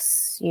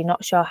because you're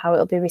not sure how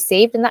it'll be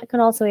received, and that can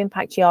also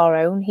impact your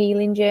own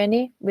healing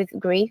journey with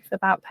grief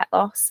about pet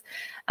loss.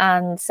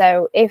 And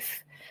so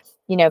if,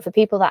 you know, for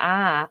people that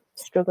are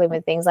struggling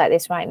with things like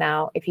this right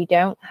now, if you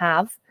don't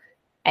have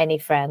any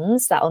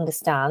friends that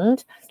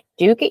understand,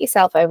 do get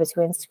yourself over to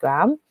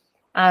Instagram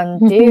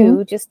and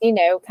do just, you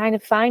know, kind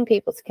of find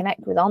people to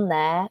connect with on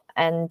there.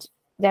 And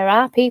there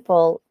are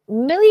people,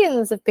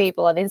 millions of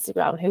people on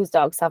Instagram whose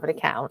dogs have an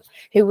account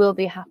who will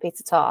be happy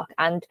to talk.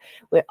 And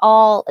we're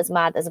all as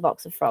mad as a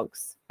box of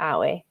frogs, aren't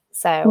we?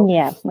 So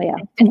yeah, we are.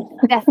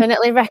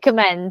 Definitely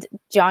recommend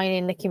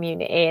joining the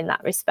community in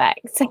that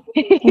respect.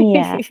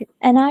 Yeah.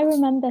 And I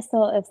remember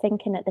sort of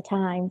thinking at the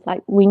time,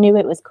 like, we knew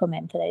it was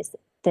coming for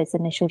those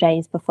initial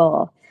days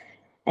before,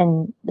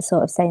 and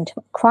sort of saying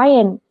to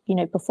crying, you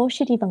know, before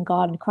she'd even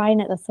gone, crying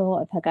at the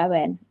thought of her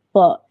going.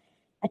 But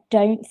I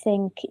don't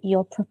think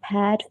you're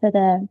prepared for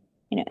the,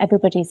 you know,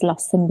 everybody's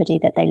lost somebody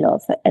that they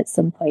love at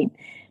some point,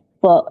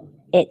 but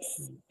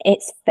it's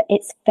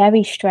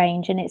very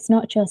strange. And it's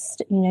not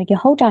just, you know, your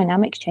whole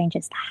dynamics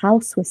changes. The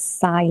house was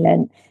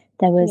silent.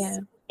 There was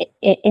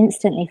it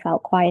instantly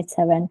felt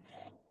quieter, and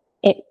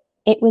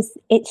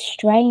it's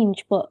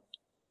strange. But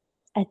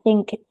I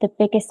think the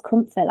biggest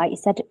comfort, like you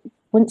said,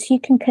 once you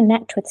can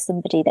connect with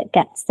somebody that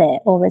gets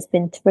it or has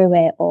been through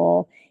it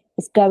or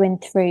is going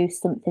through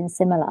something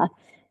similar,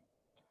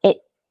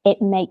 it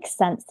makes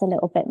sense a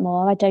little bit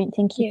more. I don't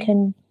think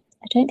you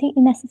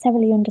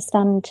necessarily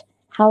understand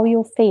how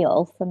you'll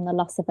feel from the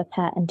loss of a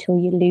pet until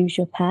you lose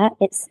your pet.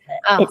 It's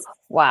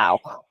wow,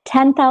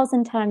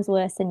 10,000 times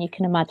worse than you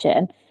can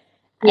imagine.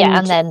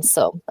 And then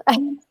some.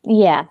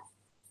 yeah.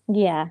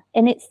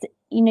 And it's,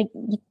 you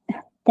know,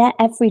 they're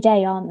every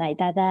day, aren't they?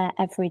 They're there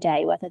every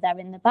day, whether they're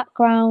in the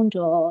background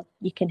or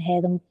you can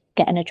hear them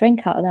getting a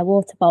drink out of their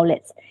water bowl.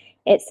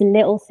 It's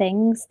little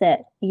things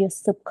that you're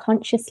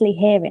subconsciously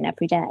hearing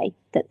every day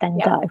that then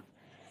go.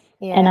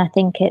 Yeah. And I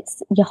think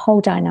it's your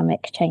whole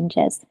dynamic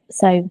changes.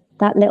 So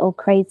that little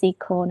crazy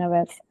corner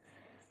of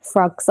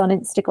frogs on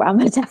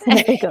Instagram are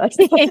definitely good.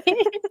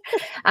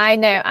 I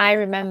know. I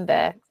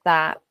remember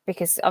that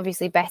because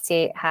obviously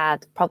Betty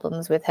had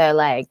problems with her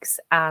legs,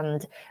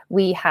 and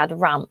we had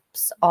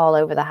ramps all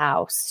over the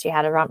house. She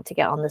had a ramp to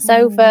get on the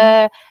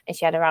sofa, and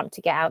she had a ramp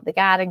to get out the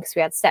garden because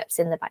we had steps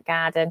in the back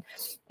garden.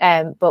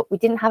 But we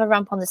didn't have a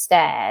ramp on the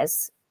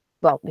stairs.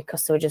 Well,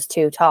 because they were just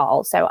too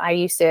tall. So I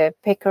used to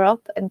pick her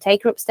up and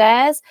take her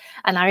upstairs.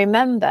 And I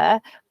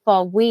remember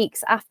for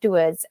weeks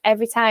afterwards,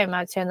 every time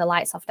I'd turn the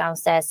lights off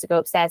downstairs to go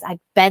upstairs, I'd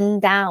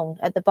bend down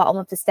at the bottom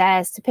of the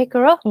stairs to pick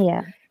her up.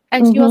 Yeah.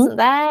 And she wasn't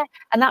there.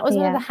 And that was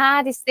one of the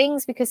hardest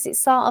things, because it's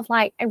sort of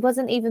like I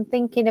wasn't even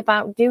thinking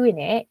about doing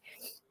it.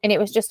 And it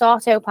was just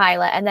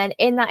autopilot. And then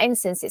in that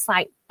instance, it's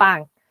like,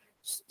 bang,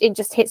 it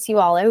just hits you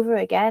all over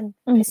again,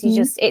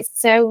 because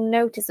it's so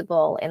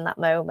noticeable in that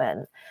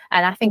moment.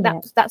 And I think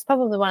that's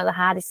probably one of the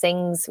hardest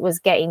things, was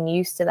getting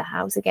used to the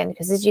house again,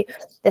 because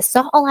there's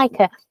sort of like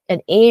an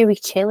eerie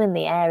chill in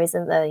the air,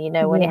 isn't there, you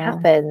know, when it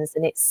happens.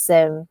 And it's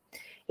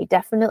it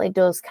definitely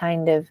does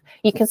kind of,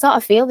 you can sort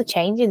of feel the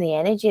change in the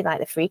energy, like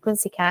the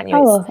frequency, can't you?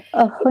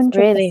 100%.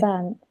 Really,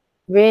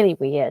 really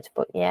weird,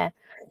 but yeah.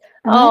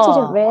 And I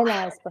didn't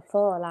realise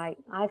before, like,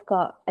 I've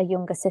got a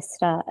younger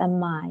sister,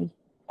 and my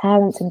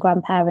parents and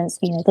grandparents,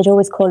 you know, they'd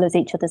always call us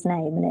each other's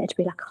name, and it'd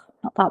be like, oh,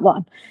 not that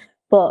one.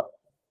 But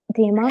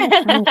the amount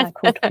of times I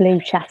called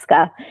Blue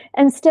Cesca,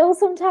 and still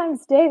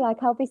sometimes do,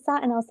 like, I'll be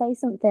sat and I'll say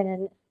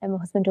something, and my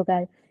husband will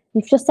go,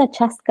 You've just said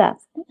Cesca,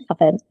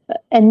 haven't?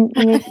 And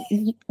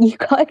you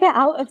got to get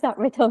out of that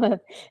rhythm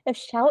of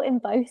shouting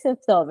both of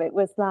them. It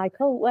was like,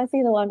 oh, where's the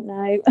other one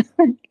now?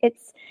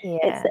 It's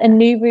a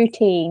new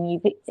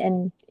routine.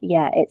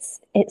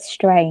 It's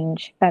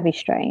strange, very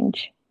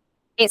strange.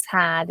 It's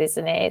hard,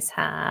 isn't it? It's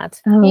hard.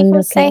 Oh, You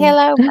can say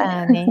hello,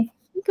 Bernie.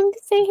 You can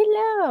say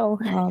hello.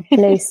 Oh,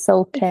 Blue's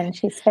sulking.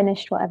 She's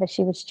finished whatever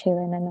she was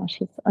chewing, and now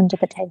she's under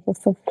the table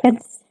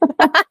sulking.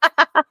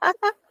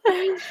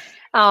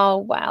 Oh,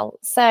 well.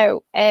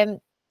 So,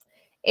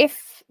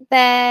 if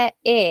there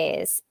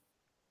is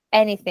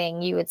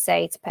anything you would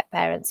say to pet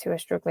parents who are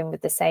struggling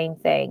with the same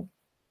thing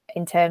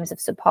in terms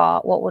of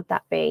support, what would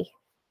that be?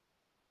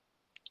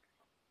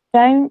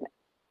 Don't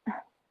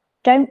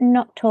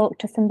not talk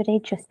to somebody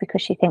just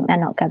because you think they're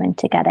not going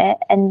to get it.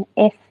 And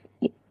if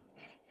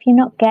you're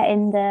not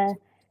getting the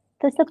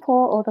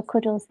support or the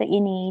cuddles that you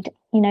need,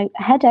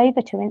 head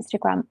over to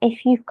Instagram.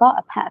 If you've got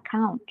a pet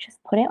account,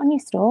 just put it on your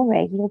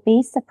story. You'll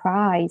be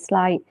surprised.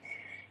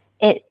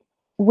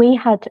 We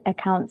had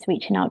accounts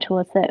reaching out to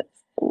us that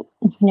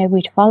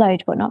we'd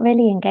followed but not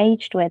really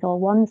engaged with, or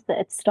ones that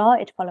had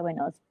started following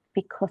us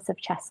because of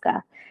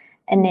Cesca,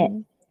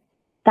 and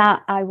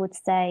that I would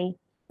say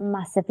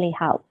massively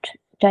helped.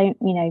 Don't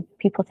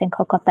people think,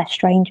 oh God, they're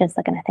strangers,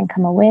 they're going to think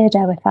I'm a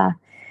weirdo if I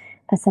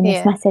send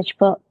this message,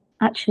 but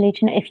actually,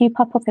 if you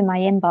pop up in my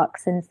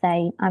inbox and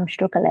say I'm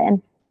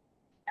struggling,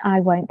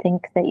 I won't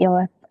think that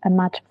you're a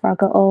mad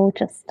frog at all.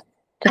 Just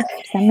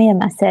send me a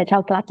message.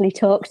 I'll gladly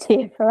talk to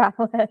you for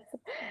hours.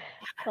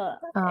 But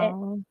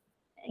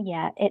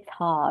it's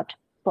hard.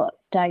 But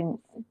don't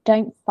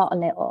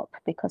bottle it up,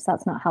 because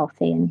that's not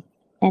healthy in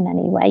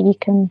any way. You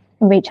can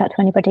reach out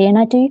to anybody, and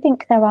I do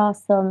think there are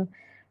some.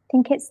 I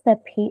think it's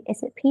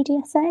is it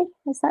PDSA?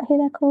 Is that who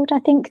they're called? I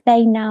think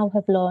they now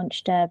have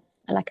launched a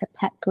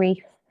pet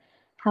grief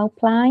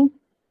helpline.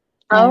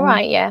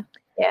 Right, yeah,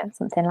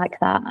 something like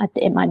that.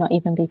 It might not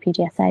even be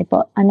PDSA,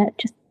 but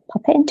just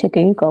pop it into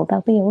Google.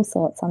 There'll be all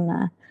sorts on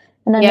there.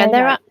 And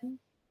then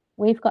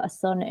we've got a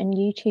son, and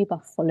YouTube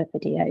are full of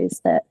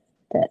videos that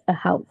are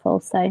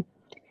helpful. So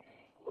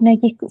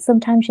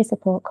sometimes your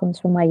support comes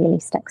from where you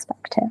least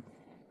expect it.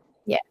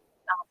 Yeah,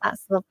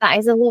 that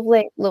is a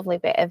lovely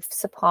bit of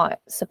support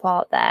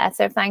there.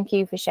 So thank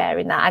you for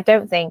sharing that. I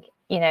don't think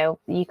you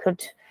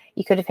could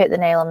have hit the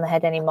nail on the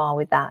head anymore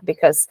with that,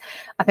 because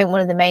I think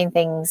one of the main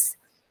things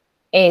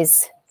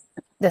is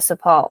the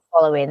support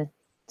following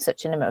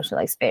such an emotional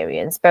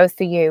experience, both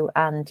for you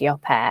and your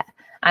pet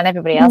and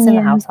everybody else in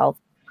the household.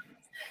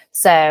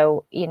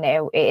 So,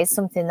 it is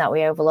something that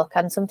we overlook,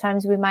 and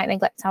sometimes we might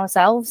neglect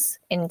ourselves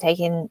in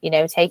taking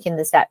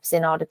the steps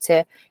in order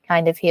to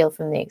kind of heal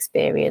from the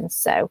experience.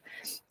 So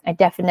I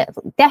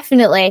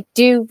definitely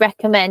do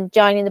recommend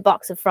joining the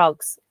box of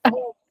frogs.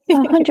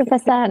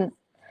 100%.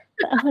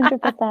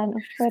 100%.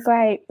 We're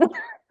great.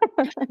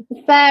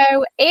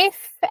 So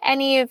if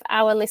any of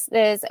our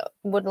listeners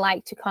would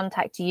like to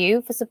contact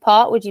you for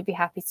support, would you be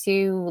happy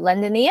to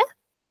lend an ear?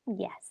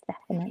 Yes,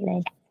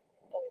 definitely.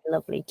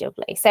 Lovely,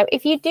 jubbly. So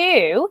if you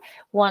do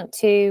want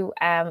to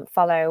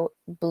follow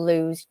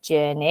Blue's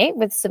journey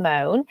with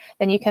Simmone,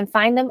 then you can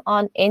find them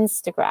on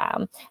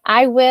Instagram.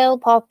 I will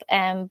pop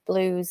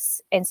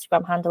Blue's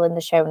Instagram handle in the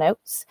show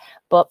notes,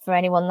 but for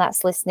anyone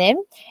that's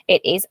listening,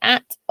 it is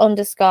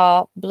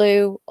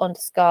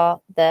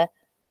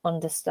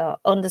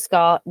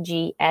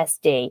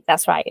 @_blue_the_GSD.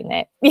 That's right, isn't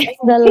it? It's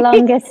the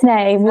longest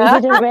name. We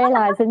didn't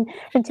realise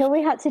until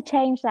we had to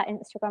change that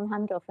Instagram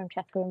handle from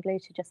Cesca and Blue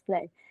to just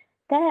Blue.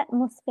 There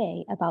must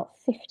be about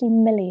 50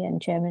 million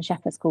German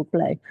Shepherds called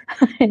Blue.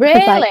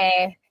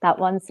 Really? That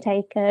one's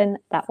taken,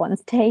 that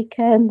one's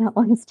taken, that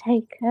one's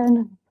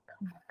taken.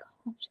 Oh my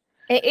God.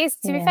 It is,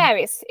 to be fair,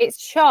 it's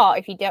short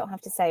if you don't have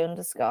to say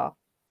underscore.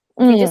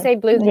 If you just say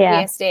Blue the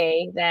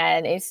GSD,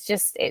 then it's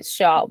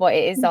short, but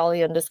it is all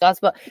the underscores.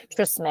 But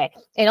trust me,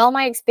 in all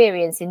my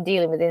experience in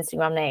dealing with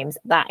Instagram names,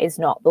 that is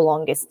not the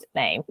longest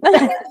name.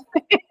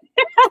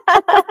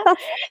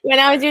 When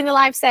I was doing the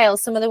live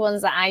sales, some of the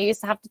ones that I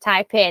used to have to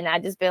type in,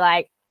 I'd just be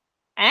like,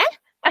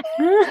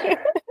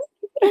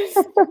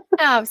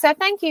 so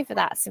thank you for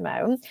that,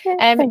 Simmone.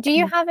 Do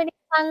you have any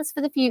plans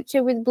for the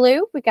future with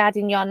Blue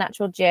regarding your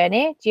natural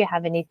journey? Do you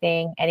have any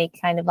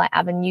kind of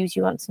avenues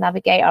you want to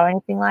navigate or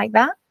anything like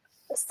that?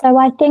 So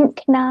I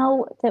think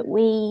now that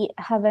we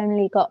have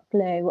only got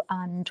Blue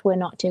and we're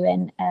not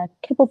doing a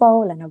kibble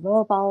bowl and a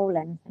raw bowl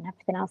and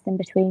everything else in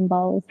between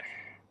bowls,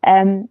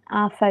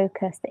 our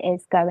focus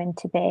is going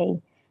to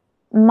be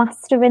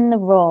mastering the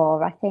raw.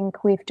 I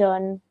think we've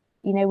done,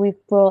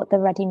 we've brought the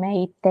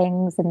ready-made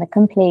things and the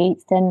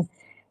completes, and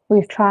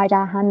we've tried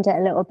our hand at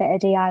a little bit of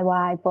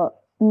DIY, but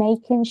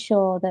making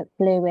sure that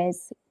Blue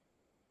is,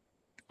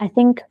 I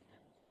think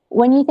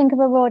when you think of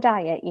a raw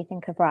diet, you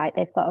think of, right,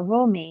 they've got a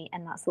raw meat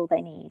and that's all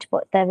they need,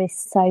 but there is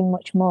so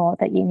much more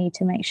that you need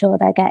to make sure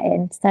they're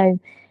getting. So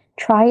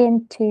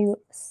trying to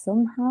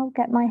somehow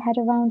get my head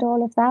around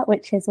all of that,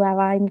 which is where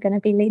I'm going to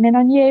be leaning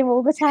on you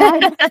all the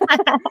time.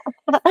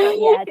 But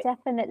yeah,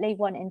 definitely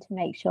wanting to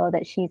make sure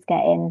that she's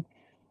getting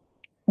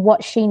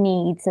what she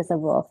needs as a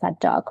raw fed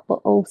dog, but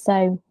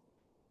also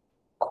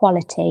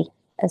quality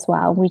as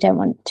well. We don't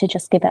want to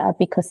just give it up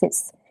because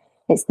it's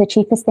the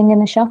cheapest thing in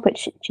the shop,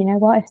 which, do you know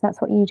what, if that's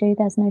what you do,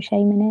 there's no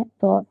shame in it.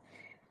 But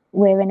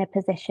we're in a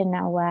position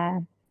now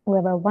where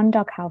we're a one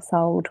dog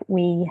household.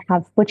 We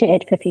have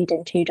budgeted for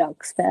feeding 2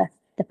 dogs for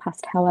the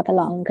past however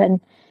long, and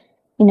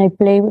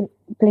Blue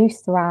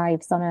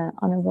thrives on a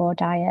raw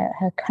diet.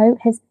 Her coat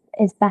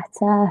is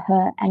better,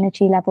 her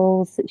energy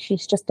levels,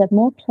 she's just a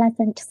more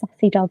pleasant,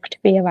 sassy dog to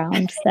be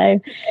around. So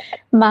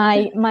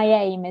my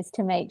aim is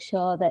to make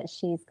sure that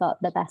she's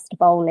got the best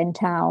bowl in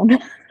town.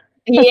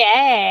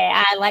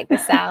 Yeah, I like the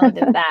sound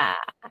of that.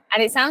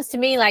 And it sounds to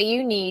me like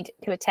you need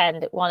to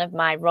attend one of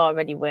my raw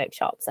ready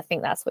workshops. I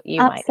think that's what you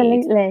might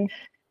need.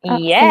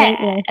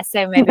 Yeah,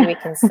 so maybe we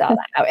can sort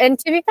that out. And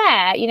to be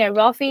fair,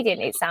 raw feeding,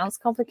 it sounds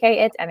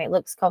complicated and it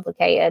looks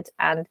complicated,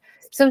 and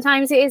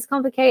sometimes it is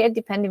complicated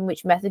depending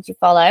which method you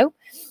follow.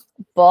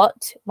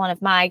 But one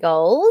of my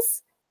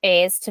goals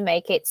is to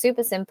make it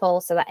super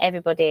simple so that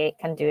everybody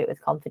can do it with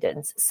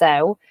confidence.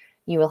 So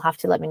you will have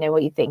to let me know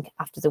what you think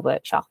after the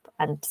workshop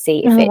and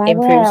see if it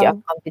improves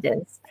your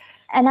confidence.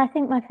 And I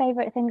think my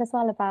favourite thing as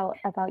well about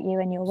you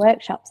and your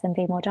workshops and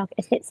Be More Dog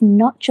is it's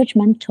not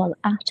judgmental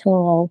at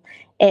all.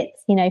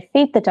 It's,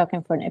 feed the dog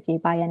in front of you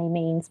by any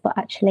means, but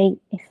actually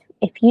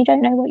if you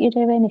don't know what you're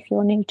doing, if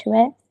you're new to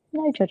it,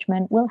 no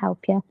judgment, we'll help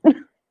you.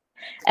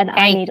 And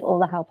I need all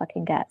the help I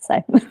can get.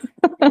 So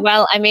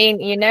well, I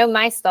mean,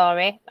 my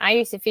story. I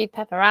used to feed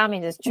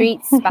pepperonis as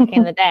treats back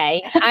in the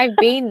day. I've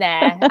been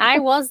there. I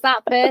was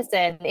that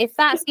person. If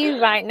that's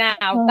you right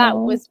now, that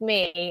was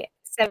me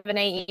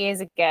 7-8 years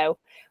ago.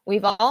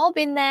 We've all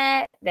been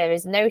there. There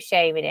is no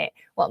shame in it.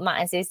 What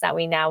matters is that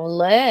we now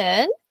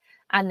learn,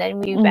 and then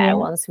we do better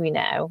once we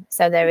know.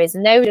 So there is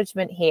no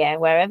judgment here.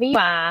 Wherever you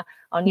are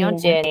on your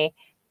journey,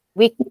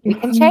 we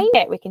can change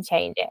it. We can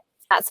change it.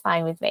 That's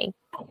fine with me.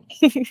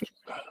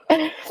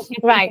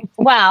 Right.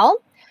 Well,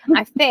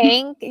 I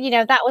think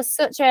that was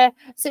such a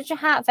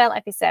heartfelt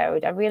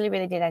episode. I really,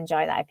 really did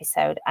enjoy that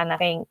episode, and I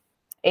think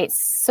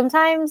it's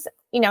sometimes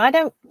I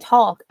don't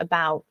talk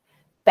about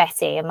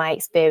Betty and my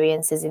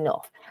experiences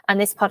enough, and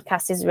this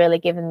podcast has really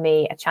given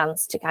me a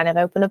chance to kind of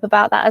open up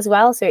about that as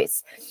well. So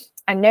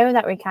I know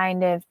that we're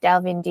kind of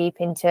delving deep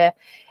into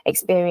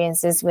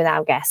experiences with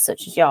our guests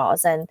such as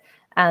yours, and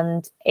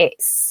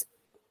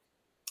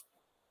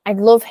I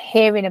love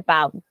hearing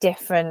about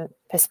different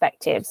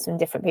perspectives from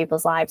different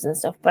people's lives and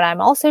stuff, but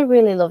I'm also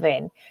really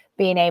loving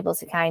being able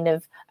to kind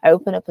of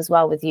open up as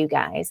well with you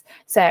guys.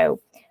 So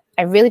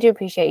I really do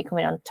appreciate you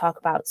coming on to talk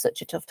about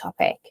such a tough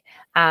topic.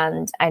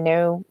 And I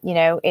know,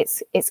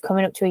 it's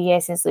coming up to a year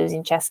since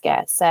losing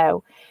Cesca.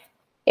 So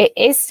it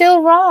is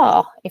still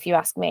raw, if you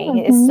ask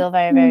me. It's still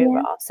very, very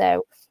raw.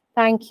 So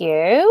thank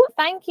you.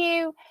 Thank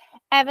you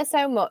ever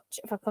so much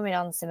for coming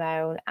on,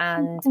 Simmone.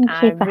 And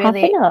thank you for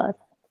having us.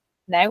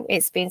 No,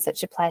 it's been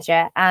such a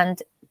pleasure.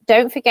 And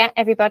don't forget,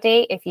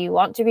 everybody, if you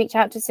want to reach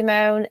out to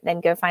Simmone,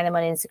 then go find them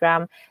on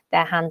Instagram.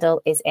 Their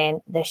handle is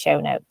in the show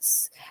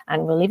notes.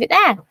 And we'll leave it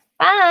there.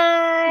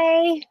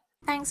 Bye.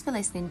 Thanks for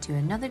listening to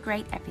another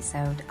great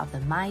episode of the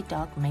My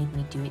Dog Made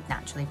Me Do It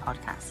Naturally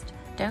podcast.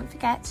 Don't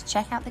forget to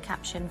check out the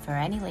caption for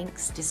any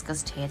links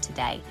discussed here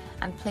today.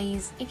 And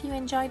please, if you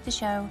enjoyed the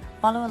show,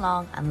 follow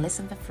along and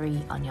listen for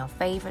free on your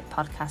favourite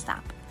podcast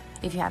app.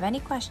 If you have any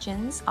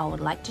questions or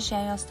would like to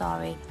share your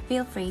story,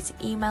 feel free to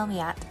email me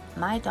at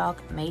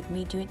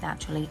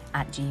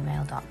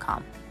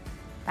mydogmademedoitnaturally@gmail.com.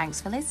 Thanks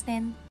for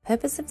listening.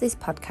 Purpose of this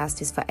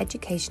podcast is for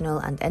educational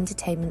and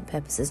entertainment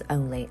purposes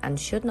only and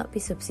should not be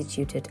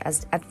substituted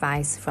as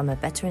advice from a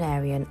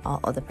veterinarian or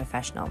other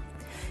professional.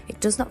 It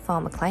does not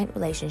form a client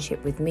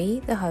relationship with me,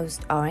 the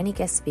host, or any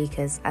guest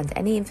speakers, and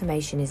any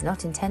information is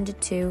not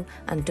intended to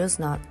and does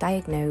not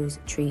diagnose,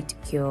 treat,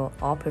 cure,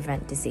 or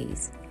prevent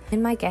disease.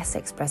 And my guests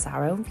express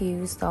our own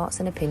views, thoughts,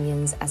 and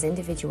opinions as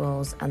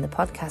individuals, and the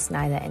podcast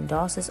neither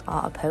endorses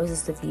or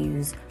opposes the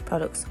views,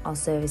 products, or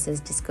services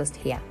discussed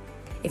here.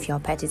 If your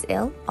pet is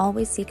ill,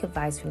 always seek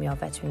advice from your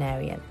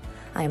veterinarian.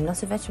 I am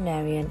not a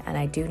veterinarian and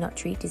I do not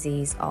treat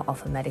disease or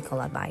offer medical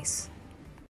advice.